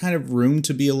 is there kind of room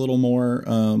to be a little more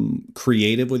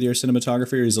creative with your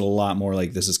cinematography, or is it a lot more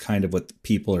like this is kind of what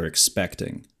people are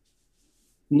expecting?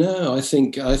 No, I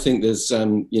think there's you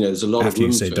know, there's a lot after of room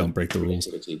you say for don't break the rules,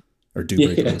 or do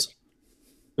break the rules.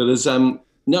 But there's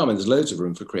no, I mean, there's loads of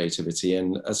room for creativity.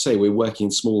 And as I say, we're working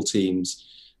in small teams,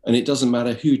 and it doesn't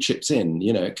matter who chips in.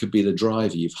 You know, it could be the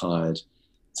driver you've hired.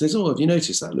 Says, oh, have you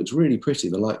noticed that? It looks really pretty,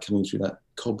 the light coming through that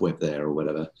cobweb there or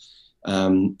whatever,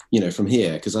 you know, from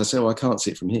here. Because I say, oh, I can't see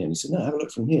it from here. And he said, no, have a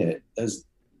look from here. Those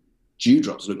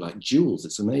dewdrops look like jewels.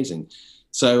 It's amazing.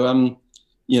 So,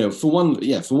 you know, for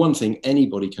one thing,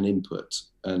 anybody can input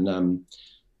and,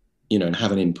 you know, and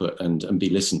have an input and be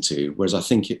listened to. Whereas I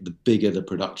think the bigger the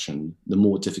production, the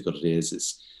more difficult it is.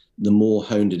 It's the more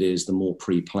honed it is, the more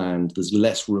pre-planned. There's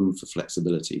less room for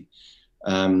flexibility.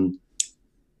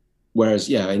 Whereas,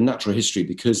 yeah, in natural history,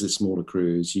 because there's smaller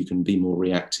crews, you can be more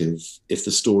reactive. If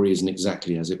the story isn't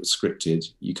exactly as it was scripted,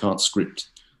 you can't script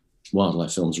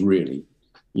wildlife films really,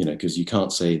 you know, because you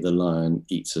can't say the lion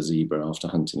eats a zebra after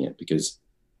hunting it, because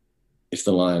if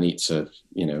the lion eats an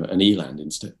eland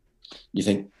instead, you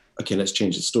think, okay, let's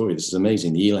change the story. This is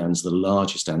amazing. The eland's the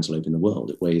largest antelope in the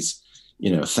world. It weighs,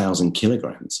 1,000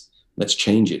 kilograms. Let's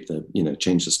change it,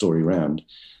 change the story around.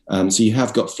 So you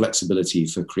have got flexibility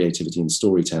for creativity and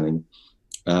storytelling.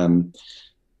 And,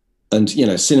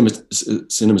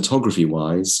 cinematography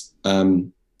wise, I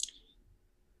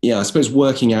suppose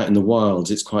working out in the wild,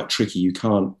 it's quite tricky. You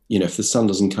can't, if the sun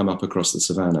doesn't come up across the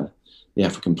savannah, the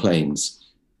African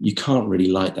plains, you can't really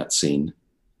light that scene.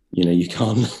 You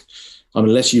can't,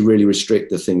 unless you really restrict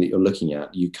the thing that you're looking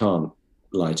at, you can't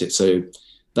light it. So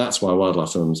that's why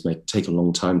wildlife films may take a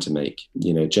long time to make.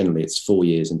 Generally it's 4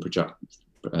 years in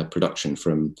production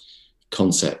from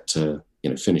concept to,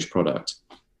 finished product.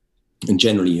 And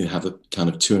generally you have a kind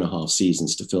of 2.5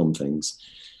 seasons to film things.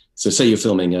 So say you're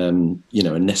filming,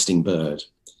 a nesting bird.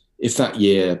 If that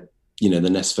year, the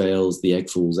nest fails, the egg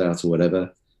falls out or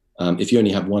whatever, if you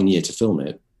only have 1 year to film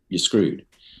it, you're screwed.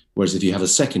 Whereas if you have a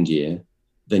second year,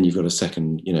 then you've got a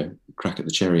second, crack at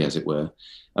the cherry, as it were.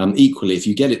 Equally, if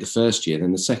you get it the first year,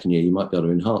 then the second year you might be able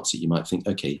to enhance it. You might think,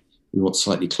 okay, we want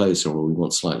slightly closer, or we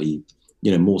want slightly,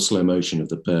 more slow motion of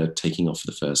the bird taking off for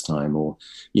the first time, or,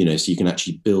 so you can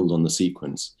actually build on the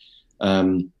sequence.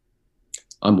 I'm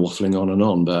waffling on and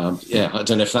on, but I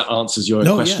don't know if that answers your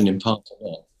question in part or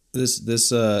not. This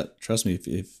trust me,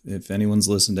 if anyone's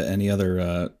listened to any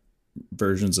other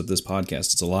versions of this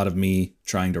podcast, it's a lot of me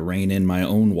trying to rein in my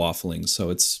own waffling, so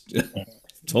it's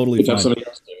totally fine.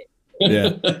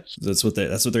 Yeah, that's what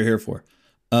they're here for.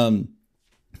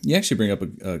 You actually bring up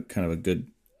a kind of a good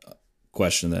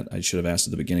question that I should have asked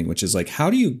at the beginning, which is like, how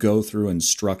do you go through and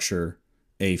structure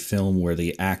a film where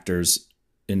the actors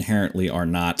inherently are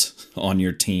not on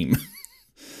your team?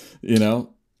 Yeah.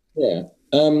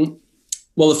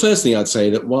 Well, the first thing I'd say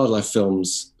that wildlife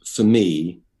films, for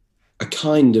me, are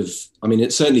kind of,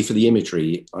 it's certainly for the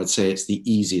imagery, I'd say it's the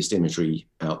easiest imagery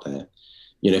out there.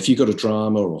 If you've got a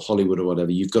drama or Hollywood or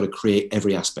whatever, you've got to create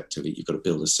every aspect of it. You've got to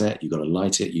build a set, you've got to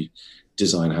light it, you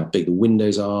design how big the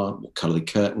windows are, what color the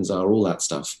curtains are, all that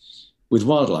stuff. With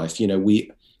wildlife,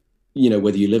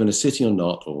 whether you live in a city or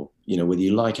not, or, whether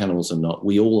you like animals or not,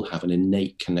 we all have an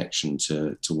innate connection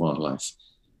to wildlife.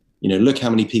 Look how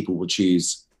many people will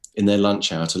choose in their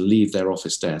lunch hour to leave their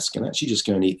office desk and actually just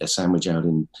go and eat their sandwich out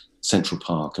in Central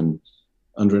Park and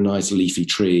under a nice leafy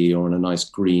tree or on a nice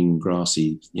green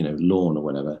grassy, lawn or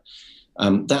whatever.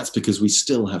 That's because we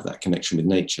still have that connection with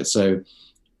nature. So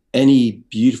any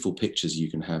beautiful pictures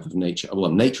you can have of nature,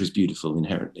 well, nature is beautiful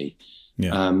inherently,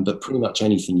 but pretty much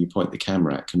anything you point the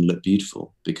camera at can look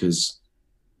beautiful because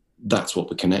that's what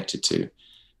we're connected to.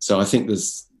 So I think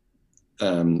there's,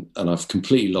 and I've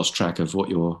completely lost track of what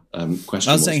your question was.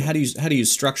 I was saying, how do you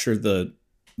structure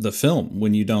the film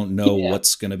when you don't know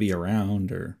what's going to be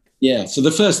around? Or so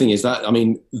the first thing is that,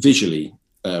 visually,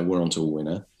 we're onto a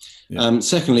winner. Yeah.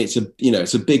 Secondly,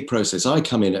 it's a big process. I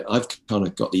come in, I've kind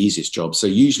of got the easiest job. So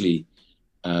usually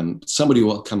somebody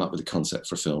will come up with a concept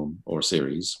for a film or a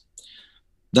series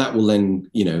that will then,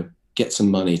 get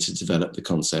some money to develop the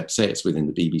concept. Say it's within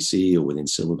the BBC or within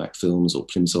Silverback Films or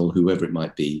Plimsoll, whoever it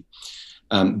might be.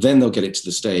 Then they'll get it to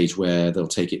the stage where they'll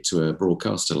take it to a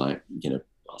broadcaster like,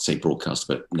 I'll say broadcaster,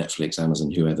 but Netflix,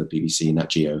 Amazon, whoever, BBC, Nat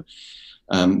Geo.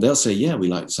 They'll say, yeah, we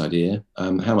like this idea.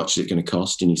 How much is it going to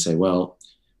cost? And you say, well,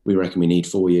 we reckon we need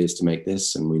 4 years to make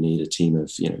this and we need a team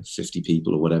of 50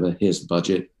 people or whatever. Here's the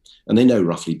budget. And they know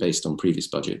roughly based on previous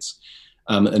budgets.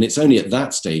 And it's only at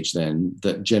that stage then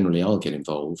that generally I'll get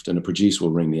involved and a producer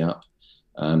will ring me up,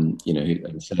 and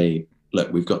say,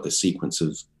 look, we've got this sequence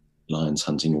of lions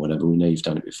hunting or whatever. We know you've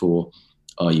done it before.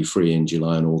 Are you free in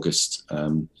July and August?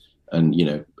 And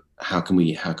how can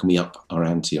we up our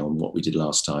ante on what we did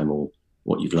last time or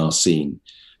what you've last seen?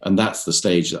 And that's the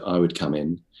stage that I would come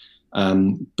in.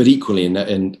 But equally,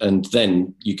 and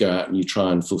then you go out and you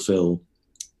try and fulfill,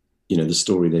 the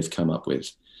story they've come up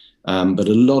with. But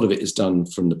a lot of it is done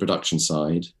from the production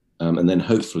side, and then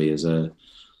hopefully as a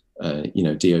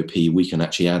DOP, we can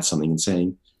actually add something and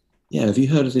saying, yeah, have you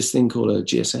heard of this thing called a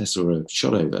GSS or a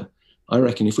shot over? I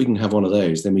reckon if we can have one of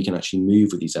those, then we can actually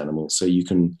move with these animals. So you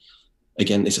can,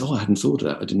 again, it's, I hadn't thought of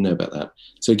that. I didn't know about that.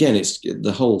 So again, it's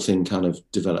the whole thing kind of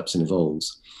develops and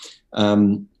evolves.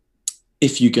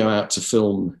 If you go out to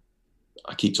film,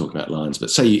 I keep talking about lions, but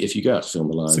say if you go out to film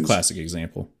the lions. It's a classic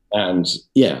example. And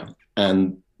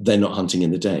they're not hunting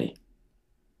in the day.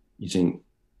 You think,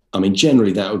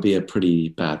 generally that would be a pretty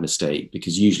bad mistake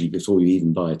because usually before you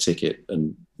even buy a ticket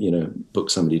and,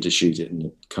 book somebody to shoot it in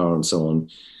the car and so on,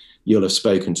 you'll have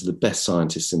spoken to the best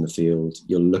scientists in the field.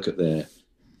 You'll look at their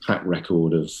track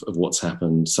record of what's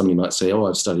happened. Somebody might say, oh,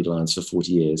 I've studied lions for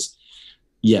 40 years.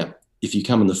 Yeah, if you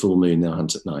come on the full moon, they'll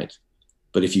hunt at night.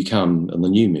 But if you come on the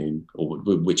new moon, or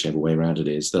whichever way around it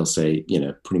is, they'll say,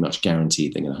 pretty much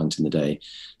guaranteed they're going to hunt in the day.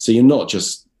 So you're not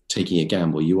just taking a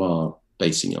gamble, you are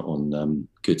basing it on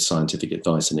good scientific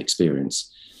advice and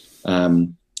experience.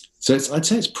 So I'd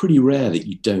say it's pretty rare that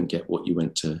you don't get what you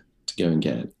went to go and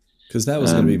get. Because that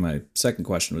was going to be my second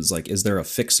question, was like, is there a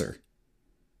fixer,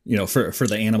 for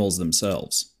the animals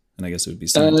themselves? And I guess it would be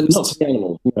scientists. Not for the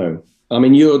animals, no.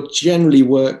 You'll generally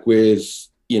work with,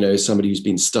 somebody who's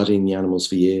been studying the animals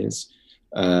for years.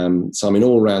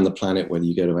 All around the planet, whether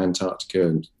you go to Antarctica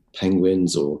and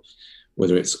penguins, or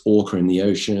whether it's orca in the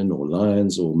ocean or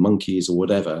lions or monkeys or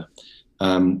whatever,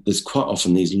 there's quite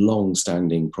often these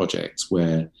long-standing projects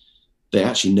where they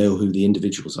actually know who the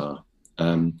individuals are.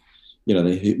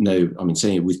 They know,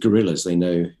 saying with gorillas, they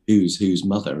know who's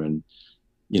mother, and,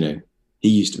 he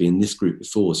used to be in this group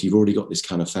before. So you've already got this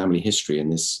kind of family history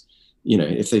and this,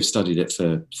 if they've studied it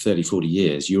for 30, 40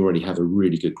 years, you already have a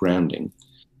really good grounding.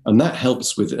 And that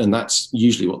helps with, and that's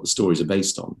usually what the stories are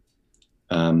based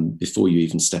on, before you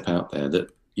even step out there,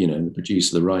 that, the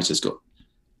producer, the writer's got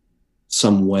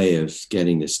some way of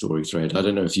getting this story thread. I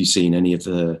don't know if you've seen any of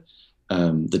the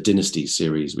Dynasty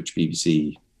series, which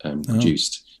BBC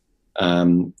produced.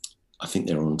 I think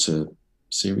they're on to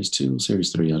series 2 or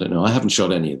series 3. I don't know. I haven't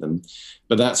shot any of them,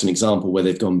 but that's an example where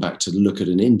they've gone back to look at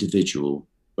an individual,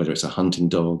 whether it's a hunting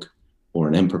dog or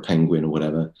an emperor penguin or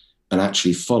whatever, and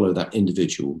actually follow that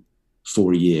individual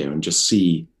for a year and just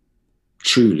see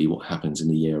truly what happens in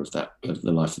the year of the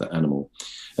life of that animal.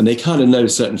 And they kind of know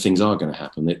certain things are going to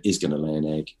happen. It is going to lay an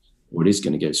egg, or it is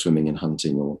going to go swimming and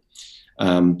hunting, or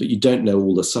but you don't know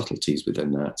all the subtleties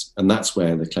within that. And that's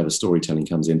where the clever storytelling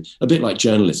comes in. A bit like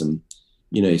journalism,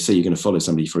 say you're going to follow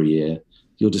somebody for a year,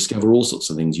 you'll discover all sorts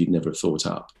of things you'd never have thought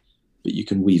up, but you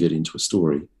can weave it into a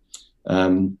story.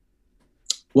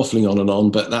 Waffling on and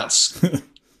on, but that's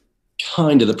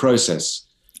kind of the process.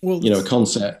 Well, a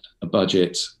concept, a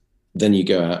budget, then you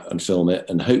go out and film it,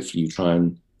 and hopefully you try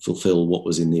and fulfill what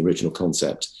was in the original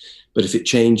concept. But if it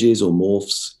changes or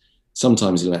morphs,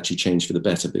 sometimes it'll actually change for the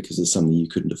better because there's something you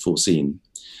couldn't have foreseen.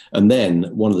 And then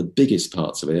one of the biggest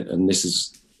parts of it, and this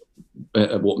is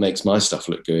what makes my stuff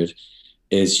look good,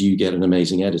 is you get an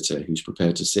amazing editor who's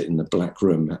prepared to sit in the black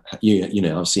room. You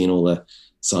know, I've seen all the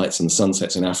sights and the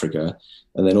sunsets in Africa,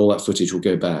 and then all that footage will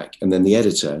go back, and then the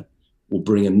editor will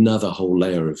bring another whole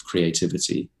layer of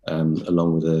creativity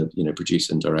along with a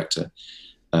producer and director.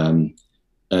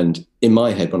 And in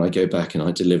my head, when I go back and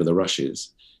I deliver the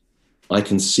rushes, I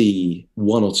can see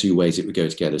one or two ways it would go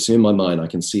together. So in my mind, I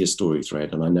can see a story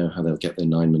thread, and I know how they'll get their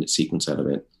 9-minute sequence out of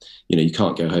it. You know, you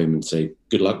can't go home and say,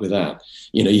 good luck with that.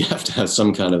 You know, you have to have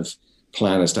some kind of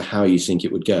plan as to how you think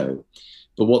it would go.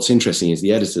 But what's interesting is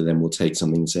the editor then will take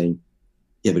something and say,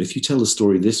 yeah, but if you tell the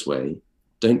story this way,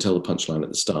 don't tell the punchline at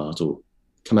the start, or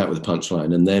come out with a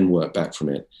punchline and then work back from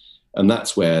it. And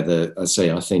that's where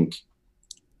I think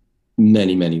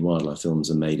many wildlife films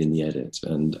are made in the edit,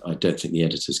 and I don't think the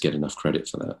editors get enough credit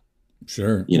for that.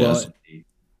 Sure. You know,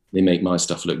 they make my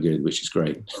stuff look good, which is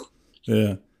great.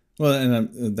 Yeah. Well,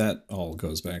 and that all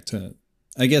goes back to,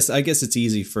 I guess it's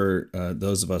easy for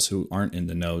those of us who aren't in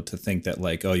the know to think that,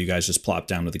 like, oh, you guys just plop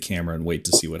down to the camera and wait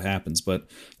to see what happens. But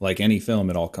like any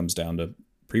film, it all comes down to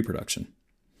pre-production,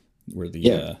 where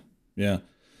the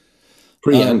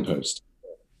pre and post.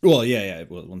 Well, yeah.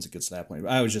 Well, once it gets to that point,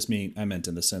 I meant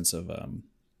in the sense of,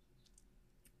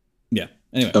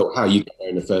 Anyway. Oh, how you got there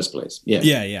in the first place?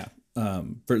 Yeah. Yeah.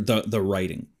 For the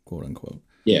writing, quote unquote.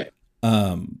 Yeah.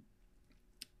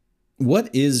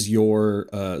 What is your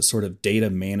sort of data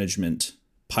management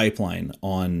pipeline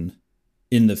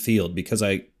in the field? Because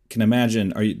I can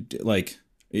imagine,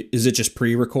 is it just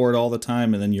pre-record all the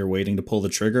time and then you're waiting to pull the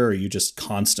trigger? Or are you just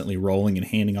constantly rolling and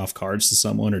handing off cards to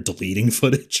someone or deleting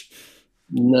footage?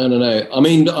 No. I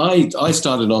mean, I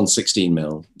started on 16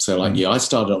 mil. So I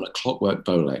started on a clockwork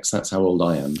Bolex. That's how old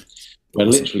I am. Where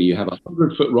literally you have a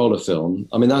 100-foot roller film.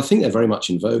 I mean, I think they're very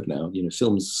much in vogue now. You know,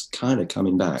 film's kind of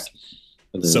coming back.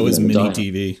 So is mini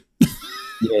TV.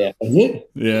 Yeah. Is it?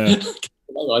 Yeah.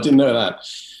 I didn't know that.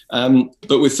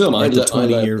 But with film, I had the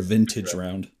 20-year vintage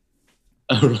round.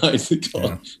 Oh, right.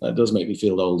 God, that does make me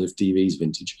feel old if DV's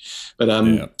vintage. But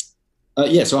so a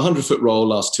 100-foot roll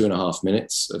lasts 2.5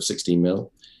 minutes of 16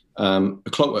 mil. A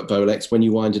clockwork Bolex, when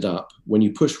you wind it up, when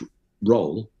you push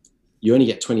roll, you only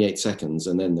get 28 seconds,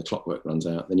 and then the clockwork runs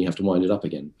out. Then you have to wind it up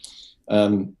again.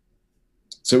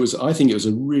 So I think it was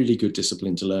a really good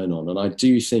discipline to learn on. And I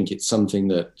do think it's something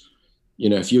that, you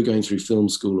know, if you're going through film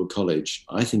school or college,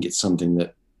 I think it's something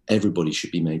that everybody should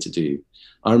be made to do.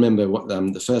 I remember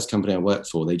the first company I worked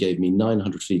for, they gave me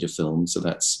 900 feet of film. So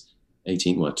that's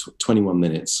 21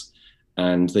 minutes.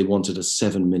 And they wanted a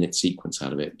 7-minute sequence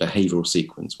out of it, behavioral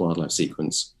sequence, wildlife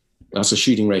sequence. That's a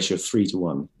shooting ratio of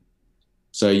 3-1.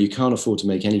 So you can't afford to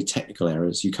make any technical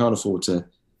errors. You can't afford to,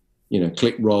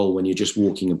 click roll when you're just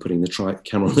walking and putting the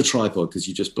camera on the tripod because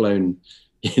you've just blown,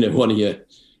 one of your,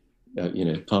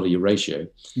 part of your ratio.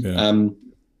 Yeah.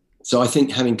 So I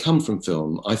think having come from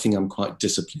film, I think I'm quite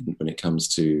disciplined when it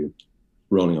comes to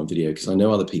rolling on video, because I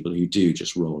know other people who do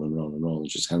just roll and roll and roll and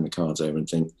just hand the cards over and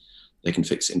think they can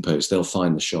fix it in post. They'll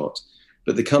find the shot.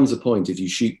 But there comes a point, if you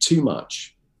shoot too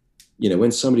much,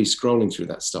 when somebody's scrolling through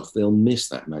that stuff, they'll miss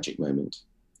that magic moment.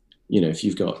 If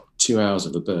you've got 2 hours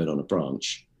of a bird on a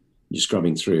branch, you're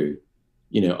scrubbing through,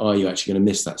 are you actually going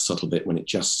to miss that subtle bit when it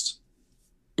just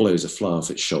blows a fly off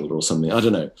its shoulder or something? I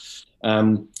don't know.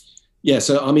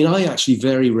 So, I mean, I actually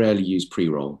very rarely use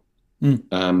pre-roll.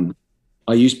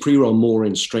 I use pre-roll more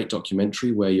in straight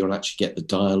documentary where you'll actually get the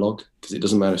dialogue, because it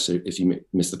doesn't matter if you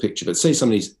miss the picture. But say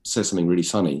somebody says something really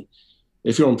funny.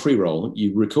 If you're on pre-roll,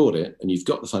 you record it and you've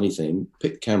got the funny thing,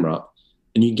 pick the camera up,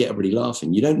 and you can get everybody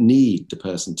laughing. You don't need the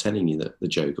person telling you the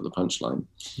joke or the punchline.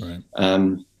 Right.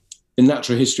 In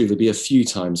natural history, there'll be a few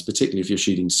times, particularly if you're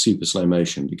shooting super slow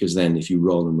motion, because then if you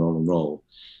roll and roll and roll,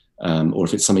 or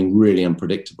if it's something really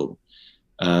unpredictable.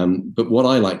 But what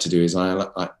I like to do is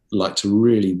I like to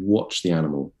really watch the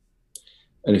animal.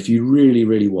 And if you really,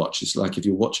 really watch, it's like if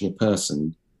you're watching a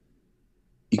person,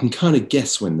 you can kind of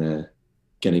guess when they're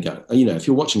going to go. If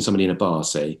you're watching somebody in a bar,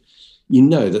 say,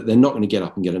 that they're not going to get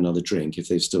up and get another drink if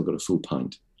they've still got a full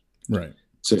pint. Right.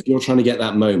 So if you're trying to get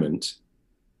that moment,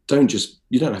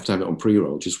 you don't have to have it on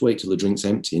pre-roll. Just wait till the drink's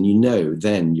empty, and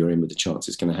then you're in with the chance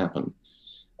it's going to happen.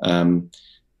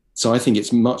 So I think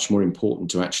it's much more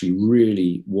important to actually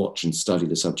really watch and study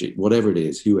the subject, whatever it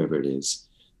is, whoever it is,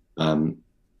 and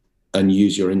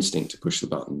use your instinct to push the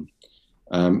button.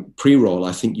 Pre-roll,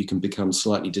 I think you can become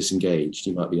slightly disengaged.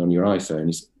 You might be on your iPhone.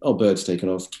 You say, bird's taken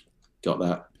off. Got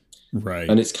that. Right.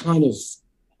 And it's kind of,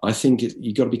 I think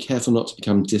you've got to be careful not to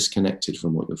become disconnected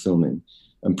from what you're filming.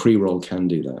 And pre-roll can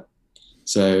do that.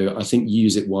 So I think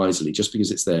use it wisely. Just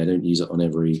because it's there, don't use it on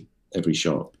every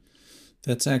shot.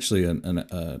 That's actually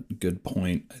a good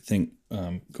point. I think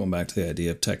going back to the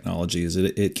idea of technology is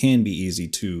it can be easy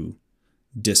to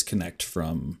disconnect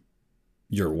from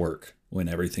your work when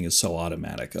everything is so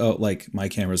automatic. Oh, like my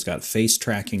camera's got face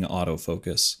tracking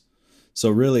autofocus. So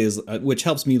really is, which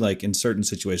helps me like in certain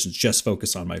situations, just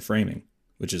focus on my framing,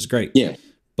 which is great. Yeah.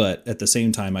 But at the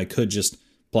same time, I could just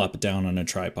plop it down on a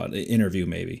tripod, interview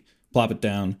maybe, plop it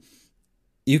down.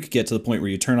 You could get to the point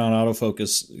where you turn on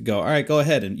autofocus, go, all right, go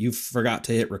ahead. And you forgot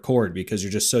to hit record because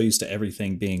you're just so used to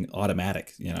everything being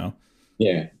automatic, you know?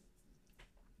 Yeah.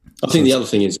 I think the other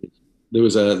thing is there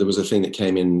was a thing that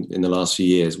came in the last few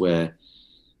years where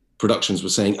productions were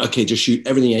saying, okay, just shoot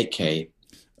everything 8K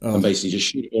and basically just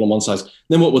shoot it all on one side.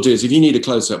 Then what we'll do is if you need a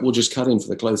close-up, we'll just cut in for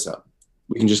the close-up.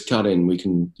 We can just cut in. We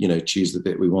can, choose the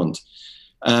bit we want.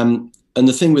 And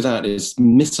the thing with that is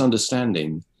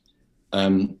misunderstanding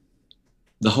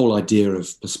the whole idea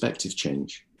of perspective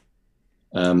change.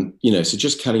 So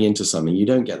just cutting into something, you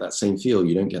don't get that same feel.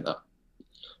 You don't get that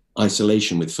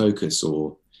isolation with focus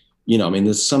or,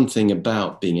 there's something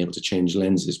about being able to change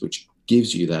lenses which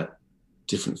gives you that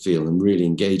different feel and really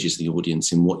engages the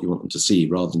audience in what you want them to see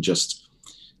rather than just,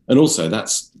 and also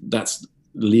that's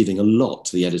leaving a lot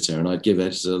to the editor, and I'd give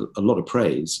editors a lot of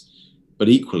praise, but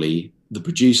equally the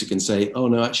producer can say, oh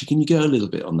no, actually, can you go a little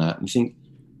bit on that? And you think,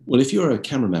 well, if you're a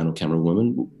cameraman or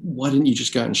camerawoman, why didn't you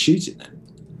just go out and shoot it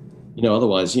then?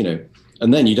 Otherwise,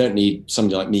 and then you don't need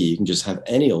somebody like me. You can just have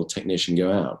any old technician go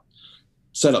out,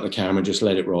 set up the camera, just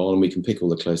let it roll, and we can pick all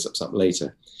the close-ups up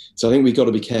later. So I think we've got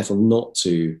to be careful not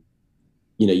to,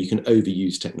 you can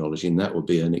overuse technology, and that would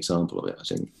be an example of it, I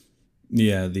think.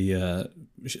 Yeah,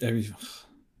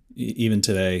 even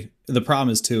today, the problem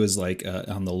is like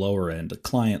on the lower end, the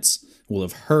clients will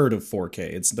have heard of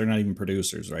 4K. They're not even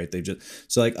producers, right? They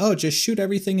just shoot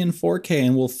everything in 4K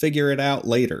and we'll figure it out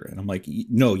later. And I'm like,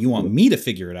 no, you want me to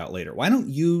figure it out later? Why don't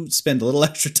you spend a little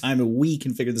extra time a week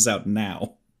and figure this out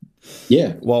now?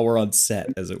 Yeah, while we're on set,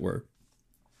 as it were.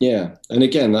 Yeah, and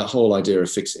again, that whole idea of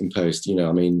fix it in post.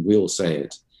 We all say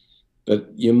it, but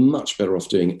you're much better off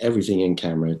doing everything in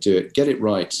camera. Do it, get it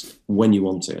right when you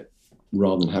want it,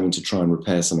 rather than having to try and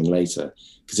repair something later,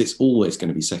 because it's always going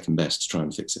to be second best to try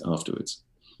and fix it afterwards.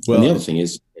 Well, and the other thing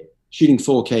is shooting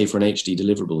 4K for an HD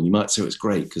deliverable. You might say it's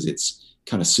great because it's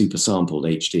kind of super sampled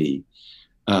HD,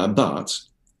 but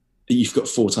you've got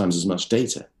 4 times as much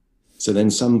data. So then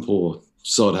some poor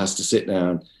sod has to sit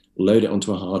down, load it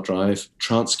onto a hard drive,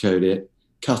 transcode it,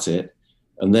 cut it,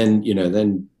 and then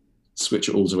then switch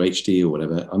it all to HD or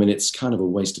whatever. I mean, it's kind of a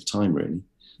waste of time, really.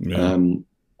 Yeah.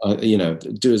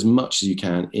 Do as much as you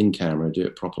can in camera, do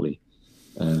it properly,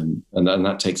 and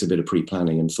that takes a bit of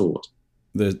pre-planning and thought.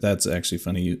 That's actually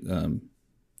funny. You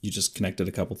just connected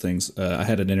a couple things. I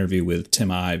had an interview with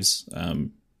Tim Ives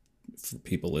for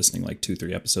people listening like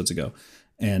 2-3 episodes ago.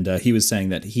 And he was saying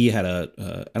that he had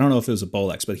I don't know if it was a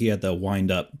Bolex, but he had the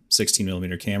wind up 16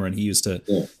 millimeter camera. And he used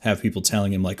to have people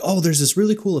telling him like, oh, there's this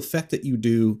really cool effect that you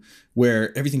do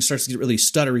where everything starts to get really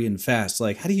stuttery and fast.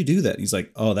 Like, how do you do that? And he's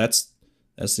like, oh, that's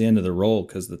the end of the roll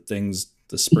because the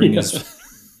spring is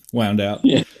wound out.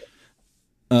 Yeah.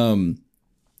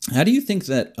 How do you think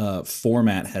that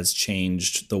format has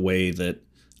changed the way that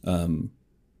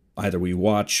either we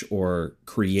watch or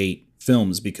create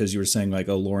films? Because you were saying like,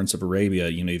 oh, Lawrence of Arabia,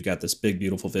 you've got this big,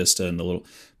 beautiful vista and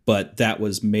but that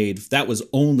was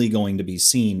only going to be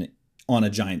seen on a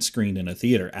giant screen in a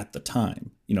theater at the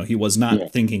time. He was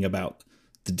not thinking about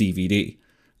the DVD.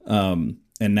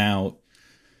 And now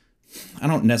I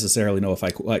don't necessarily know if I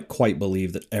quite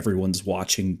believe that everyone's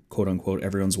watching, quote unquote,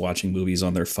 everyone's watching movies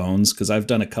on their phones. Cause I've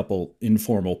done a couple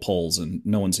informal polls and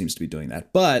no one seems to be doing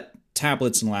that, but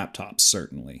tablets and laptops,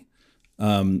 certainly.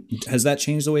 Has that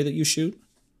changed the way that you shoot?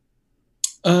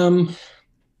 Not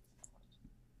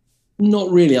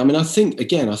really. I mean, I think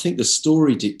the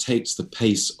story dictates the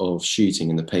pace of shooting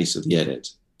and the pace of the edit.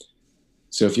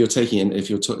 So if you're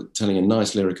telling a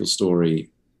nice lyrical story,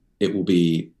 it will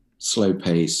be slow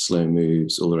pace, slow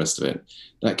moves, all the rest of it.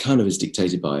 That kind of is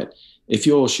dictated by it. If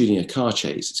you're shooting a car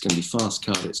chase, it's going to be fast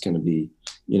cut. It's going to be,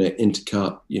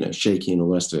 intercut, shaky and all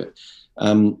the rest of it.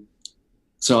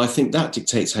 So I think that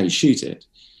dictates how you shoot it.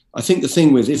 I think the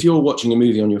thing if you're watching a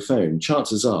movie on your phone,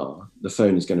 chances are the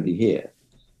phone is going to be here.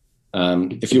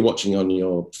 If you're watching on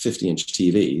your 50-inch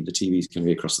TV, the TV is going to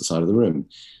be across the side of the room.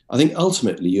 I think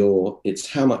ultimately it's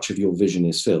how much of your vision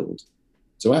is filled.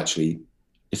 So actually,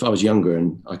 if I was younger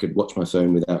and I could watch my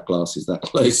phone without glasses that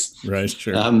close, right,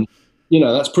 sure.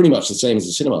 That's pretty much the same as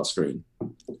a cinema screen.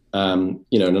 And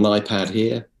an iPad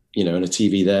here, and a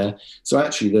TV there. So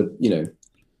actually,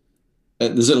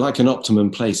 there's like an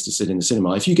optimum place to sit in the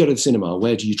cinema. If you go to the cinema,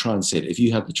 where do you try and sit? If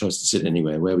you had the choice to sit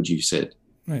anywhere, where would you sit?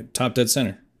 Right, top dead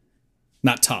center.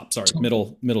 Not top, sorry,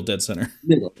 middle dead center.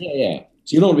 Middle, yeah.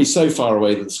 So you don't want to be so far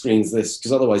away that the screen's this,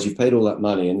 because otherwise you've paid all that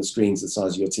money and the screen's the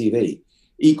size of your TV.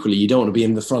 Equally, you don't want to be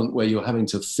in the front where you're having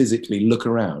to physically look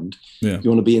around. Yeah. You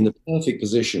want to be in the perfect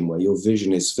position where your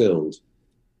vision is filled.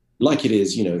 Like it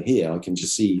is, here, I can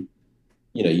just see,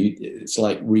 it's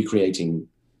like recreating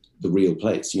the real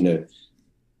place.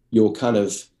 You're kind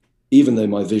of, even though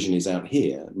my vision is out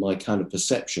here, my kind of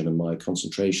perception and my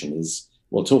concentration is,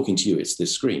 well, talking to you, it's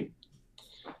this screen.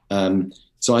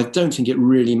 So I don't think it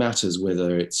really matters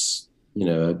whether it's,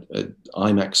 an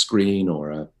IMAX screen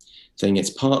or a thing.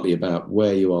 It's partly about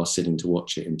where you are sitting to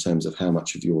watch it in terms of how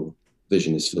much of your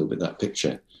vision is filled with that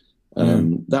picture.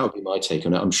 That would be my take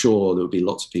on it. I'm sure there would be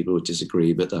lots of people who would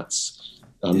disagree, but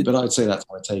but I'd say that's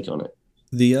my take on it.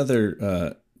 The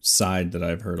other side that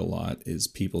I've heard a lot is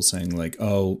people saying like,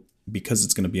 oh, because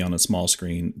it's going to be on a small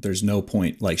screen, there's no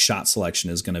point, like shot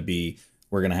selection is going to be,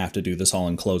 we're going to have to do this all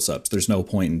in close-ups. There's no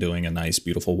point in doing a nice,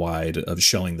 beautiful wide of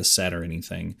showing the set or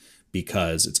anything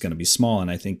because it's going to be small.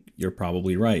 And I think you're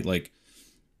probably right. Like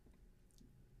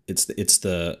it's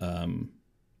the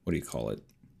what do you call it?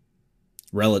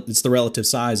 It's the relative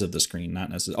size of the screen, not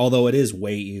necessarily, although it is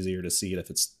way easier to see it if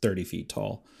it's 30 feet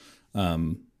tall.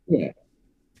 Yeah.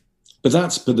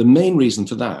 But the main reason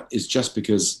for that is just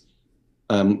because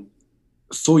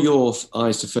for your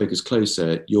eyes to focus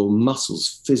closer, your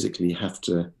muscles physically have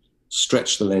to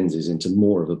stretch the lenses into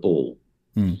more of a ball.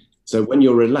 So when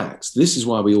you're relaxed, this is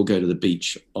why we all go to the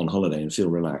beach on holiday and feel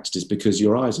relaxed, is because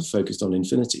your eyes are focused on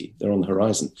infinity. They're on the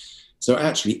horizon. So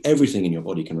actually everything in your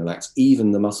body can relax.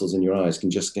 Even the muscles in your eyes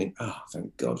can just go,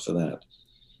 thank God for that.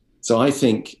 So I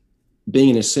think being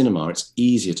in a cinema, it's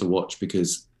easier to watch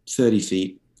because 30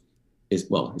 feet is,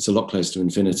 it's a lot closer to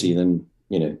infinity than,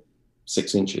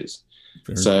 6 inches.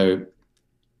 Fair. So,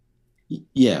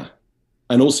 yeah.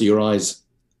 And also your eyes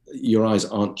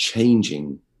aren't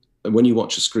changing. When you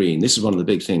watch a screen, this is one of the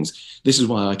big things. This is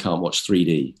why I can't watch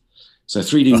 3D. So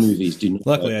 3D movies do not.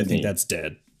 Luckily, I think that's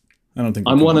dead. I don't think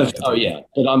I'm one of,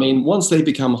 but I mean, once they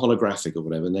become holographic or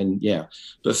whatever, then yeah.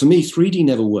 But for me, 3D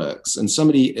never works. And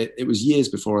it was years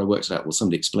before I worked it out,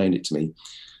 somebody explained it to me,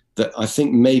 that I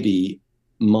think maybe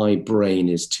my brain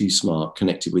is too smart,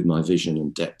 connected with my vision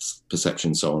and depth perception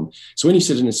and so on. So when you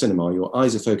sit in a cinema, your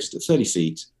eyes are focused at 30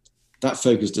 feet, that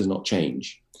focus does not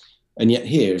change. And yet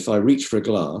here, if I reach for a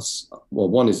glass,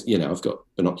 one is, I've got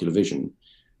binocular vision,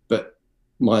 but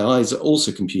my eyes are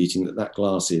also computing that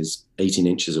glass is 18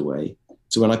 inches away.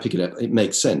 So when I pick it up, it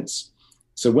makes sense.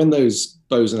 So when those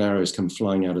bows and arrows come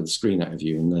flying out of the screen out of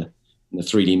you in the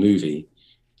 3D movie,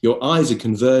 your eyes are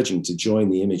converging to join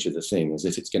the image of the thing as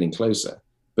if it's getting closer,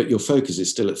 but your focus is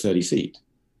still at 30 feet.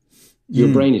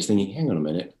 Your brain is thinking, hang on a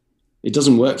minute, it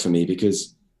doesn't work for me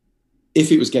because if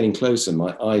it was getting closer,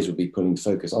 my eyes would be pulling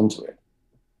focus onto it.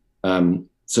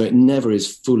 So it never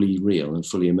is fully real and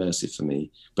fully immersive for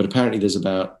me. But apparently there's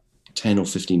about 10 or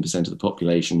 15% of the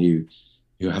population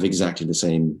who have exactly the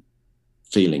same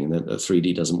feeling, and that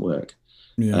 3D doesn't work.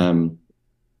 Yeah.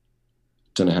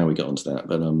 Don't know how we got onto that,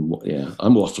 but I'm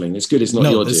waffling. It's good it's not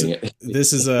you're doing it.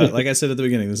 This is, like I said at the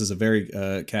beginning, this is a very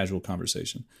casual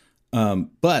conversation.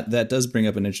 But that does bring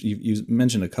up you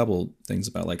mentioned a couple things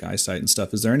about like eyesight and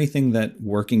stuff. Is there anything that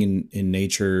working in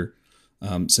nature,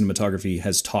 cinematography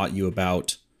has taught you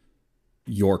about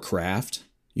your craft?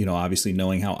 Obviously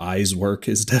knowing how eyes work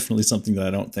is definitely something that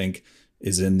I don't think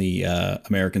is in the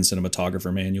American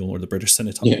Cinematographer Manual or the British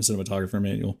Cinematographer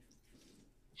Manual.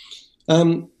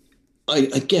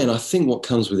 I think what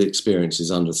comes with experience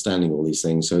is understanding all these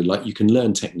things. So like you can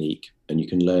learn technique and you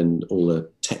can learn all the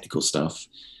technical stuff,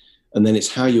 and then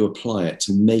it's how you apply it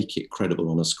to make it credible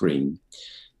on a screen.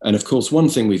 And of course, one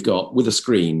thing we've got with a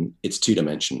screen, it's 2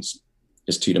 dimensions.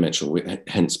 It's 2-dimensional,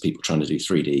 hence people trying to do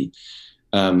 3D.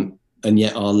 And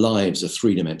yet our lives are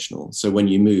 3-dimensional. So when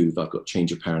you move, I've got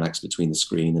change of parallax between the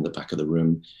screen and the back of the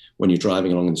room. When you're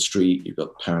driving along the street, you've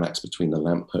got parallax between the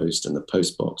lamppost and the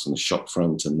post box and the shop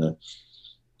front and the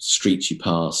streets you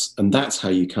pass. And that's how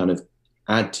you kind of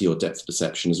add to your depth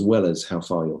perception as well as how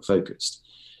far you're focused.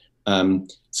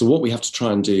 So what we have to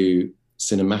try and do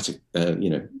cinematic,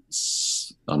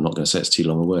 I'm not going to say it's too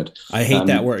long a word. I hate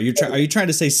that word. Are you trying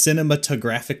to say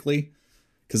cinematographically?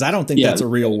 Because I don't think that's a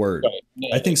real word. Right.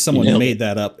 Yeah, I think someone made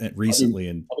that up recently.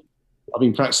 I've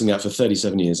been practicing that for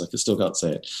 37 years. I still can't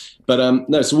say it. But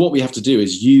no, so what we have to do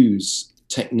is use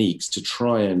techniques to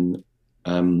try and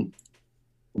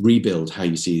rebuild how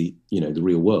you see, the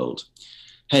real world.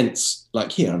 Hence,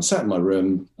 like here, I'm sat in my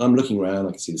room, I'm looking around,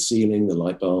 I can see the ceiling, the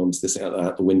light bulbs, this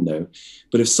out the window.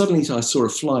 But if suddenly I saw a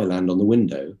fly land on the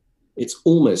window, it's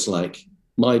almost like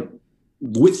my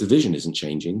width of vision isn't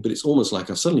changing, but it's almost like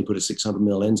I've suddenly put a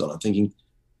 600mm lens on. I'm thinking,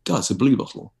 God, it's a blue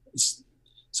bottle. It's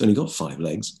only got 5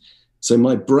 legs. So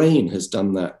my brain has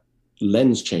done that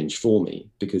lens change for me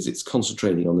because it's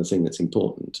concentrating on the thing that's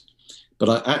important.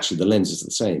 But actually, the lens is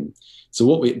the same.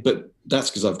 So but that's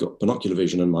because I've got binocular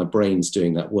vision and my brain's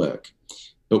doing that work.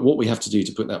 But what we have to do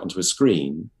to put that onto a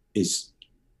screen is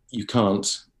you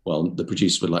can't, well, the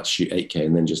producer would like to shoot 8K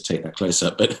and then just take that close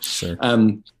up, but sure.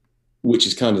 Which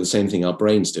is kind of the same thing our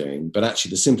brain's doing. But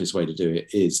actually the simplest way to do it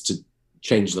is to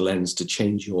change the lens to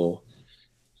change your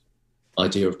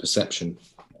idea of perception.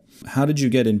 How did you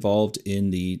get involved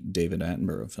in the David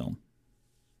Attenborough film?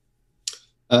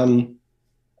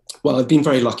 Well, I've been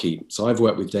very lucky. So I've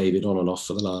worked with David on and off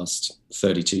for the last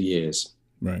 32 years.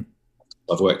 Right.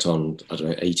 I've worked on,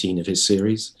 18 of his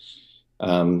series.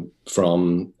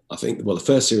 From, I think, well, the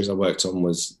first series I worked on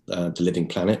was The Living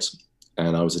Planet,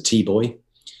 and I was a T-boy,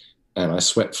 and I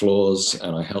swept floors,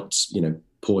 and I helped,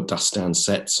 pour dust down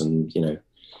sets, and,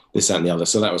 this, that, and the other.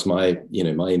 So that was my,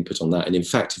 my input on that. And in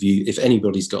fact, if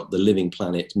anybody's got the Living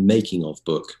Planet making of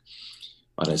book,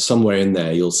 I don't know, somewhere in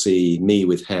there, you'll see me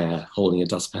with hair holding a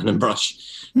dustpan and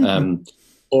brush,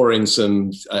 pouring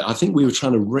some, I think we were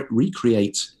trying to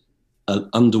recreate an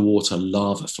underwater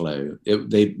lava flow.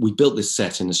 We built this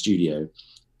set in a studio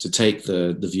to take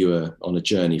the viewer on a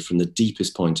journey from the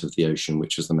deepest point of the ocean,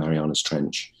 which was the Marianas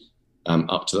Trench,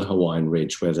 up to the Hawaiian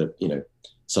Ridge, where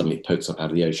suddenly it pokes up out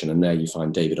of the ocean, and there you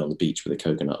find David on the beach with a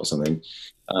coconut or something.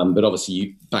 But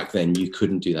obviously, back then, you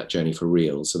couldn't do that journey for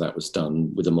real, so that was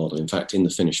done with a model. In fact, in the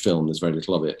finished film, there's very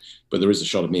little of it, but there is a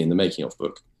shot of me in the making of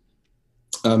book.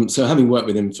 So having worked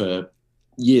with him for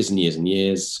years and years and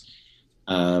years,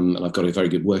 and I've got a very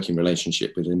good working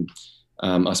relationship with him,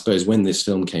 I suppose when this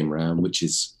film came around, which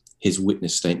is his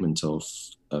witness statement of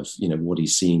what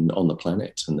he's seen on the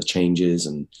planet and the changes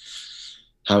and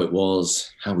how it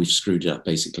was, how we've screwed it up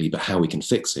basically, but how we can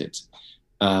fix it.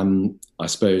 I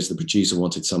suppose the producer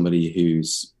wanted somebody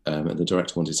the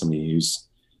director wanted somebody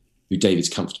who David's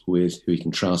comfortable with, who he can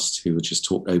trust, who would just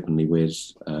talk openly with.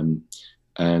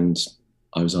 And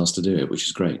I was asked to do it, which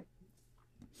is great.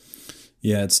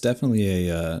 Yeah, it's definitely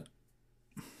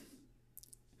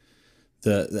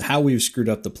the how we've screwed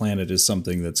up the planet is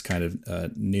something that's kind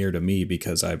of near to me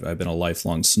because I've been a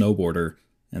lifelong snowboarder.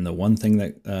 And the one thing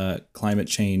that climate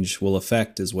change will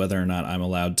affect is whether or not I'm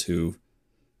allowed to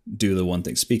do the one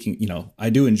thing. Speaking, I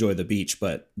do enjoy the beach,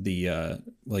 but the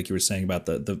like you were saying about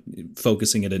the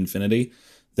focusing at infinity,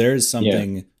 there's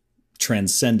something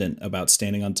transcendent about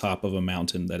standing on top of a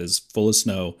mountain that is full of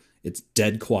snow. It's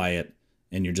dead quiet,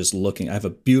 and you're just looking. I have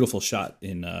a beautiful shot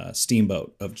in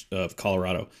Steamboat of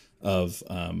Colorado of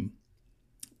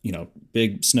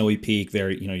big snowy peak.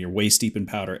 Very, you're waist deep in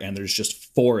powder, and there's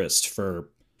just forest for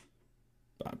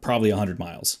probably 100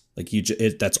 miles. Like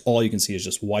that's all you can see is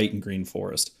just white and green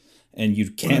forest, and you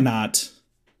cannot.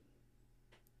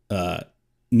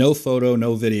 No photo,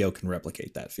 no video can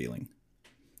replicate that feeling,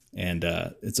 and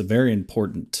it's a very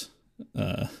important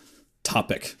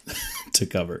topic to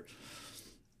cover.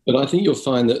 But I think you'll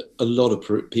find that a lot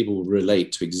of people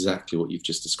relate to exactly what you've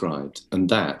just described, and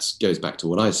that goes back to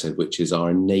what I said, which is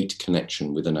our innate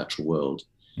connection with the natural world.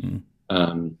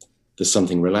 There's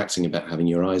something relaxing about having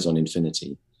your eyes on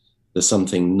infinity. There's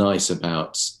something nice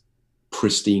about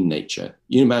pristine nature.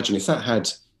 You imagine if that had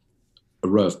a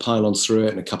row of pylons through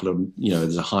it and a couple of,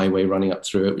 there's a highway running up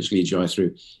through it, which leads your eye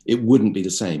through, it wouldn't be the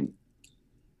same.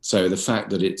 So the fact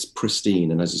that it's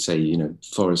pristine and, as you say,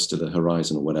 forest to the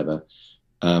horizon or whatever,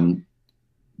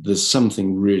 there's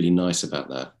something really nice about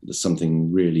that. There's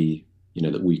something really,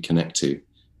 that we connect to.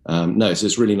 So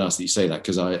it's really nice that you say that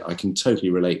because I can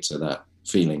totally relate to that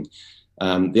feeling.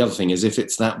 The other thing is if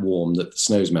it's that warm that the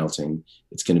snow's melting,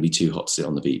 it's going to be too hot to sit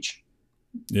on the beach.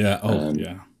 Yeah.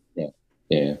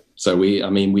 Yeah. So we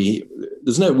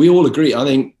all agree. I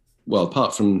think, well,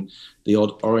 apart from the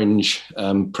odd orange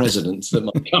president that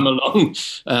might come along,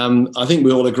 I think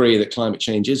we all agree that climate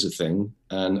change is a thing,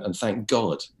 and thank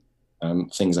God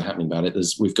things are happening about it.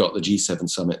 We've got the G7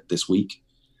 summit this week,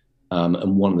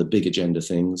 and one of the big agenda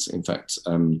things, in fact,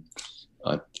 when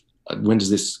does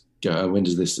this go? When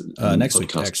does this next podcast?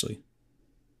 Week, actually?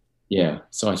 Yeah,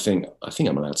 so I think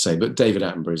I'm allowed to say, but David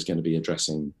Attenborough is going to be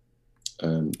addressing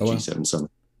G7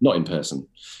 summit, not in person.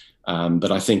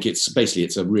 But I think it's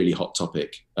a really hot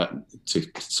topic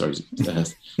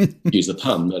use the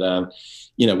pun, but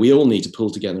we all need to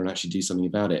pull together and actually do something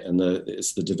about it. And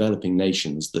it's the developing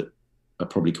nations that are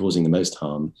probably causing the most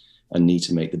harm. and need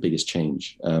to make the biggest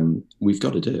change, we've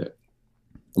got to do it,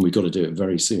 and we've got to do it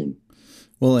very soon.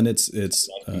 Well, and it's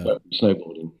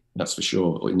snowboarding, that's for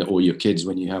sure. Or your kids,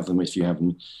 when you have them, if you have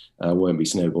them, won't be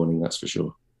snowboarding, that's for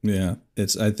sure. Yeah,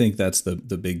 I think that's the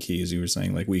big key, as you were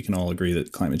saying. Like, we can all agree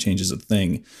that climate change is a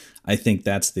thing. I think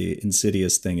that's the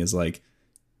insidious thing, is like,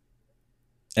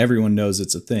 everyone knows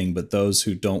it's a thing, but those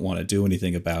who don't want to do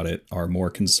anything about it are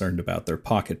more concerned about their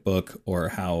pocketbook, or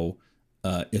how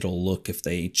it'll look if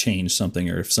they change something,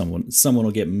 or if someone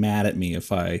will get mad at me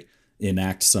if I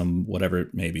enact some, whatever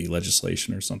it may be,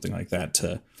 legislation or something like that,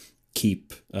 to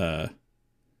keep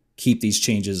these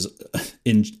changes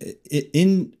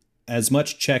in as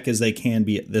much check as they can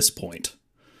be at this point.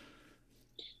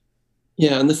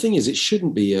 Yeah, and the thing is, it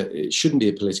shouldn't be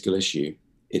a political issue.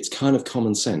 It's kind of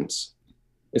common sense.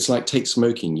 It's like, take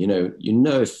smoking. If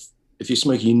you're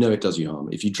smoking, it does you harm.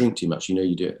 If you drink too much,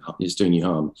 it's doing you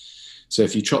harm. So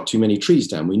if you chop too many trees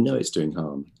down, we know it's doing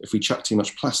harm. If we chuck too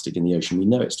much plastic in the ocean, we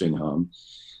know it's doing harm.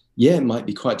 Yeah, it might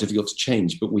be quite difficult to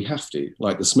change, but we have to.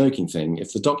 Like the smoking thing,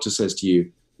 if the doctor says to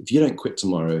you, if you don't quit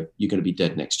tomorrow, you're going to be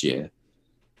dead next year.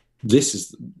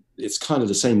 It's kind of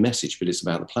the same message, but it's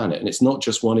about the planet. And it's not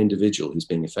just one individual who's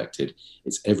being affected.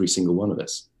 It's every single one of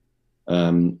us.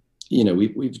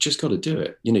 We've just got to do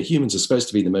it. Humans are supposed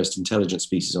to be the most intelligent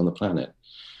species on the planet.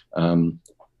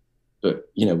 But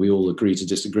we all agree to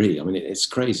disagree. I mean, it's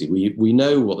crazy. We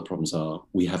know what the problems are.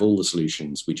 We have all the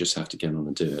solutions. We just have to get on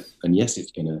and do it. And yes,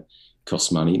 it's going to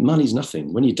cost money. Money's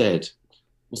nothing. When you're dead,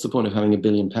 what's the point of having £1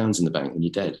 billion in the bank when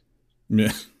you're dead?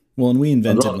 Yeah. Well, and we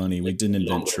invented money. We didn't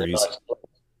invent trees.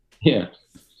 Yeah.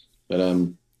 But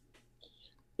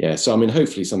yeah. So I mean,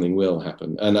 hopefully something will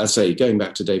happen. And I say, going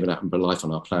back to David Attenborough, Life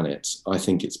on Our Planet, I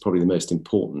think it's probably the most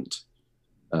important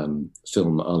film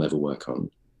that I'll ever work on.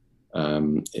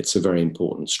 It's a very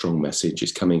important, strong message.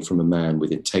 It's coming from a man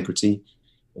with integrity.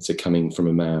 It's coming from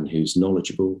a man who's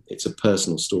knowledgeable. It's a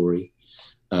personal story.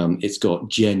 It's got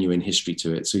genuine history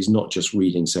to it. So he's not just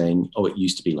reading saying, oh, it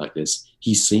used to be like this.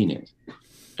 He's seen it,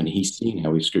 and he's seen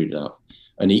how we've screwed it up.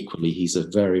 And equally, he's a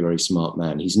very, very smart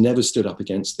man. He's never stood up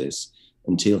against this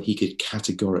until he could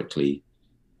categorically,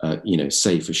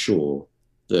 say for sure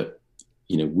that,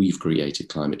 we've created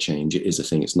climate change. It is a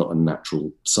thing. It's not a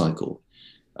natural cycle.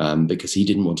 Because he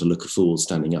didn't want to look a fool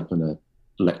standing up in a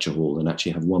lecture hall and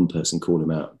actually have one person call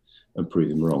him out and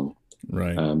prove him wrong.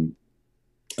 Right.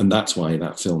 And that's why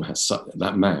that film has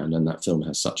that man and that film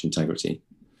has such integrity.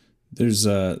 There's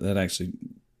that actually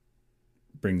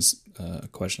brings a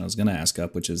question I was going to ask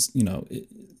up, which is,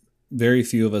 very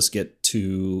few of us get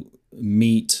to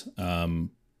meet, I don't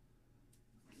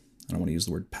want to use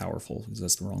the word powerful because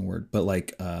that's the wrong word, but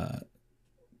like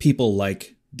people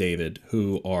like David,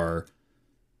 who are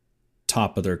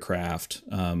top of their craft,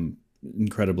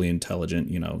 incredibly intelligent,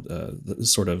 the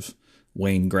sort of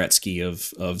Wayne Gretzky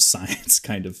of science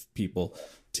kind of people,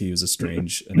 to use a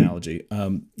strange analogy.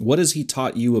 What has he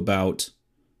taught you about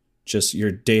just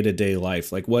your day-to-day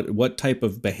life? Like what type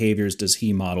of behaviors does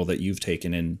he model that you've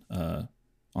taken in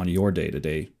on your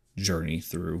day-to-day journey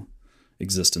through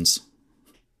existence?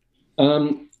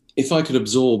 If I could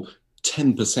absorb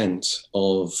 10%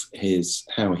 of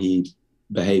how he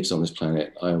behaves on this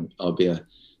planet, I'll be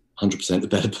 100% the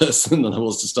better person than I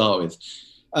was to start with.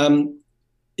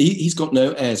 He's got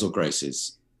no airs or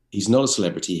graces. He's not a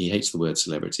celebrity. He hates the word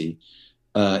celebrity.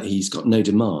 He's got no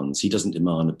demands. He doesn't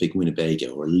demand a big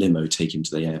Winnebago or a limo take him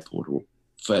to the airport or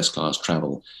first class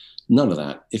travel. None of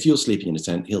that. If you're sleeping in a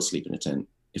tent, he'll sleep in a tent.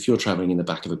 If you're traveling in the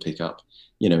back of a pickup,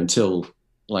 until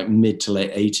like mid to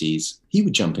late 80s, he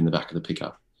would jump in the back of the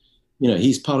pickup.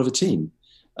 He's part of a team.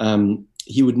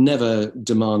 He would never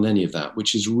demand any of that,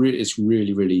 which is it's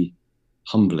really, really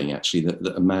humbling, actually,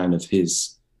 that a man of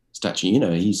his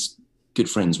stature, he's good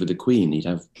friends with the Queen. He'd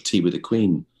have tea with the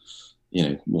Queen,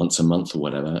 once a month or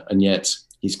whatever. And yet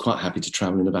he's quite happy to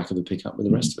travel in the back of the pickup with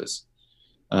the rest of us.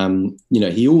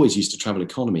 He always used to travel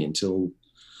economy until,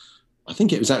 I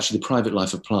think it was actually The Private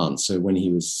Life of Plants. So when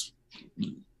he was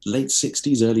late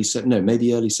 60s,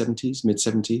 maybe early 70s, mid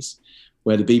 70s,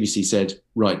 where the BBC said,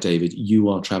 right, David, you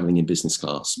are traveling in business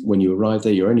class. When you arrive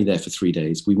there, you're only there for 3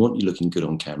 days. We want you looking good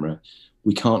on camera.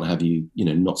 We can't have you,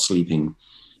 not sleeping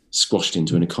squashed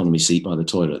into an economy seat by the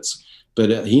toilets.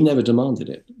 But he never demanded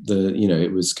it.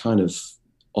 It was kind of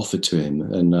offered to him.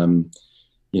 And,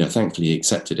 thankfully he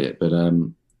accepted it. But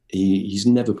he's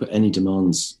never put any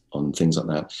demands on things like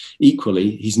that.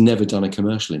 Equally, he's never done a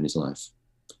commercial in his life.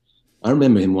 I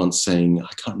remember him once saying,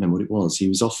 I can't remember what it was. He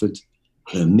was offered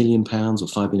 £1 million or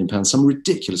 £5 million, some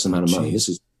ridiculous amount of money. This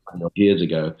is years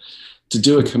ago, to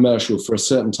do a commercial for a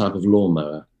certain type of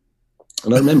lawnmower.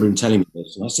 And I remember him telling me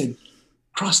this, and I said,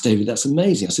 Christ, David, that's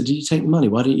amazing. I said, did you take the money?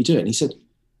 Why don't you do it? And he said,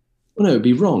 well, no, it'd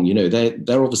be wrong.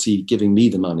 They're obviously giving me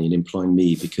the money and employing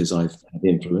me because I've had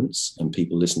influence and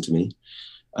people listen to me.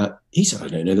 He said, I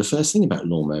don't know the first thing about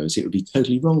lawnmowers. It would be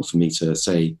totally wrong for me to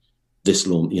say this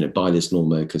buy this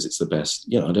lawnmower because it's the best.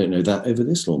 I don't know that over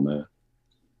this lawnmower.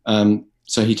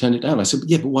 So he turned it down. I said,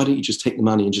 yeah, but why don't you just take the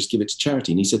money and just give it to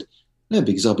charity? And he said, no,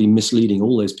 because I'll be misleading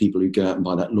all those people who go out and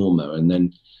buy that lawnmower. And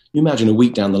then you imagine a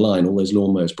week down the line, all those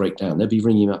lawnmowers break down. They'll be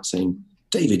ringing him up saying,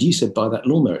 David, you said buy that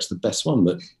lawnmower. It's the best one,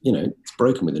 but it's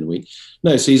broken within a week.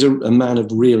 No, so he's a man of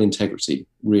real integrity.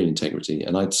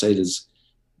 And I'd say there's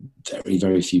very,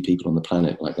 very few people on the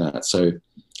planet like that. So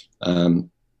I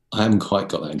haven't quite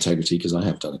got that integrity because I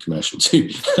have done a commercial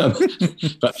too,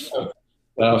 but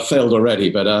I've failed already.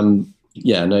 But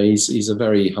he's a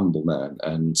very humble man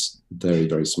and very,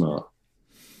 very smart.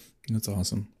 That's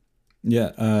awesome.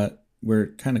 Yeah, we're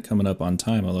kind of coming up on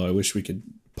time, although I wish we could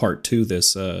part 2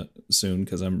 this soon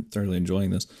because I'm thoroughly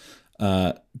enjoying this.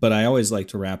 But I always like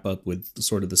to wrap up with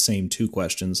sort of the same 2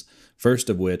 questions. First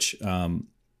of which,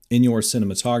 in your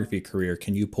cinematography career,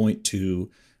 can you point to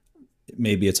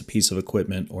maybe it's a piece of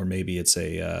equipment or maybe it's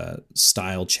a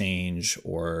style change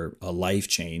or a life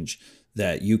change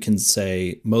that you can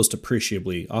say most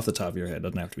appreciably, off the top of your head,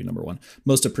 doesn't have to be number 1,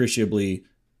 most appreciably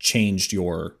changed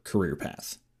your career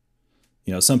path?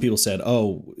 Some people said,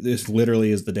 oh, this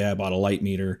literally is the day I bought a light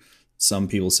meter. Some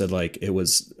people said like it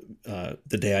was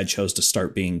the day I chose to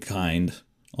start being kind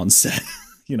on set.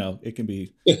 It can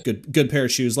be good pair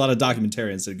of shoes. A lot of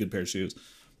documentarians said good pair of shoes.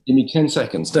 Give me 10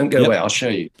 seconds. Don't go away. I'll show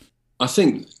you. I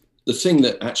think the thing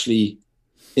that actually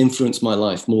influenced my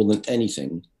life more than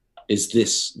anything is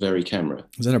this very camera.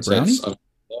 Is that a Brownie? So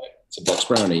it's a box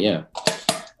Brownie, yeah.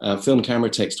 Film camera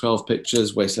takes 12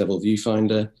 pictures, waist level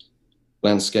viewfinder,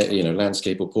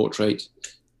 landscape or portrait.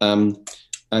 And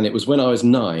it was when I was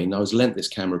 9, I was lent this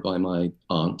camera by my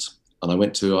aunt, and I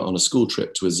went on a school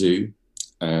trip to a zoo,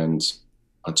 and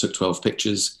I took 12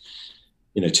 pictures.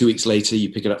 2 weeks later,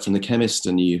 you pick it up from the chemist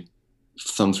and you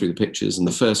thumb through the pictures. And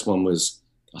the first one was,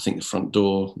 I think, the front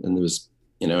door, and there was,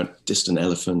 a distant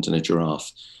elephant and a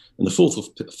giraffe. And the 4th or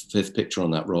 5th picture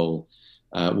on that roll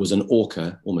was an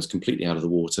orca, almost completely out of the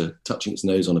water, touching its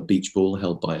nose on a beach ball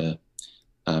held by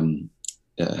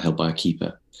a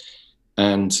keeper.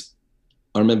 And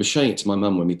I remember showing it to my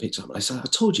mum when we picked it up. I said, I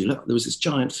told you, look, there was this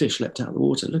giant fish leapt out of the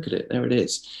water. Look at it. There it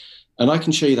is. And I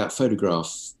can show you that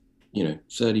photograph,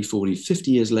 30, 40,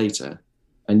 50 years later,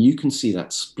 and you can see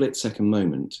that split-second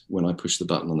moment when I pushed the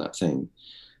button on that thing.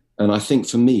 And I think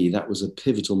for me, that was a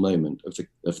pivotal moment of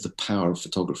the power of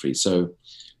photography. So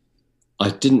I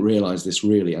didn't realize this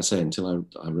really, I say, until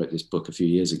I wrote this book a few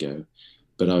years ago.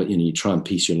 But you try and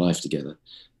piece your life together.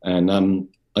 And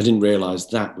I didn't realize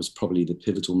that was probably the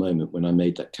pivotal moment when I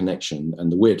made that connection.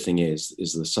 And the weird thing is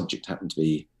the subject happened to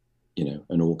be,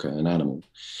 an orca, an animal.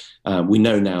 We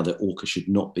know now that orca should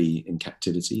not be in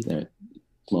captivity. They're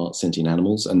smart, sentient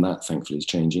animals, and that thankfully is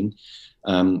changing.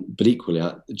 But equally,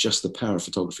 just the power of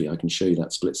photography, I can show you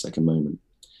that split-second moment.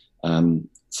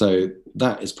 So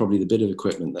that is probably the bit of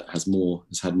equipment that has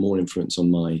had more influence on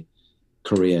my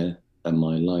career and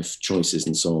my life choices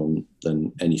and so on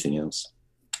than anything else.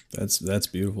 That's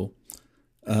beautiful.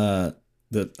 I'll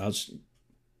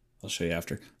show you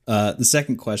after. The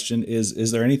second question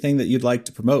is there anything that you'd like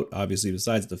to promote, obviously,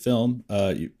 besides the film?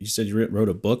 You said you wrote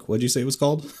a book. What did you say it was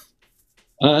called?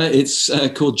 It's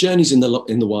called Journeys in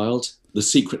the Wild, The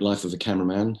Secret Life of a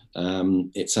Cameraman.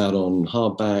 It's out on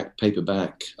hardback,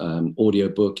 paperback,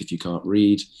 audiobook if you can't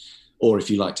read, or if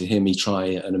you like to hear me try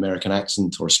an American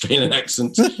accent or Australian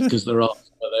accent, because there are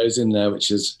some of those in there,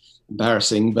 which is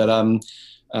embarrassing. But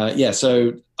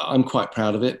so I'm quite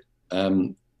proud of it.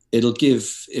 It'll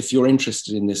give, if you're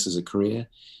interested in this as a career,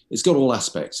 it's got all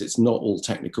aspects. It's not all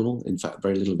technical. In fact,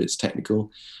 very little of it's technical.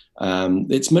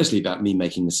 It's mostly about me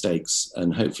making mistakes.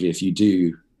 And hopefully, if you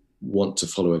do want to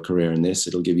follow a career in this,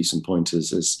 it'll give you some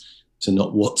pointers as to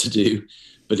not what to do,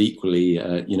 but equally,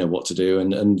 what to do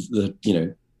and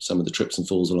the, some of the trips and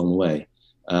falls along the way.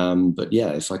 But yeah,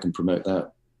 if I can promote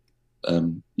that,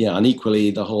 and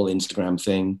equally the whole Instagram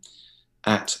thing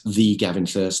at the Gavin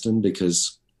Thurston,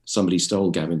 because somebody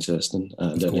stole Gavin Thurston.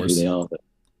 I don't know who they are, but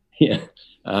yeah.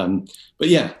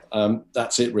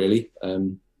 That's it really.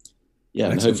 And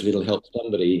hopefully it'll help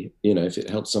somebody, if it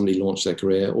helps somebody launch their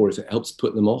career, or if it helps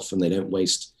put them off and they don't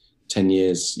waste 10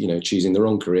 years, choosing the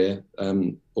wrong career,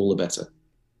 all the better.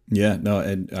 Yeah, no,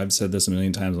 and I've said this a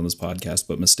million times on this podcast,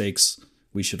 but mistakes,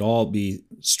 we should all be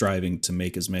striving to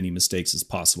make as many mistakes as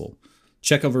possible.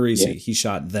 Checo Varese, he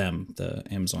shot Them, the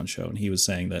Amazon show, and he was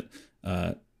saying that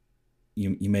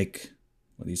you make,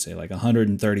 what do you say, like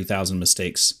 130,000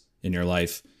 mistakes in your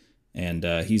life, and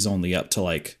he's only up to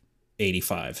like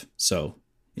 85. So,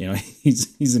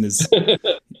 he's in his...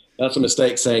 That's a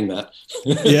mistake saying that.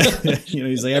 Yeah.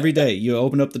 He's like, every day you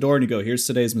open up the door and you go, here's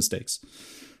today's mistakes.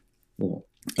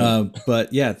 Yeah.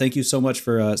 But yeah, thank you so much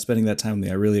for spending that time with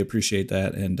me. I really appreciate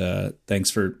that. And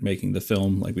thanks for making the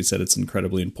film. Like we said, it's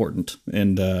incredibly important.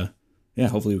 And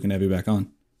hopefully we can have you back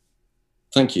on.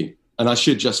 Thank you. And I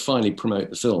should just finally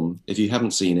promote the film. If you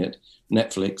haven't seen it,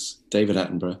 Netflix, David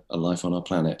Attenborough, A Life on Our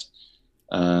Planet.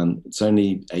 It's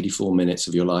only 84 minutes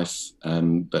of your life,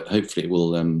 but hopefully it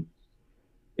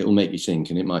will make you think,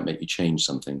 and it might make you change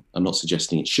something. I'm not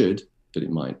suggesting it should, but it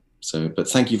might. So, but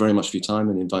thank you very much for your time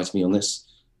and inviting me on this.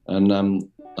 And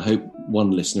I hope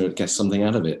one listener gets something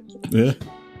out of it. Yeah.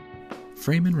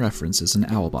 Frame and Reference is an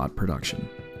Owlbot production.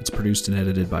 It's produced and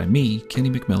edited by me, Kenny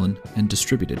McMillan, and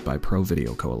distributed by Pro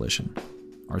Video Coalition.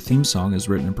 Our theme song is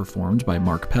written and performed by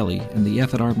Mark Pelly, and the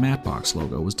F at our Matbox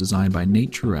logo was designed by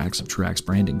Nate Truax of Truax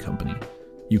Branding Company.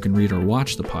 You can read or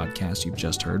watch the podcast you've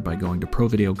just heard by going to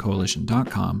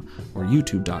provideocoalition.com or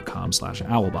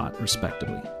youtube.com/owlbot,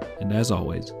 respectively. And as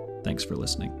always, thanks for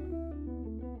listening.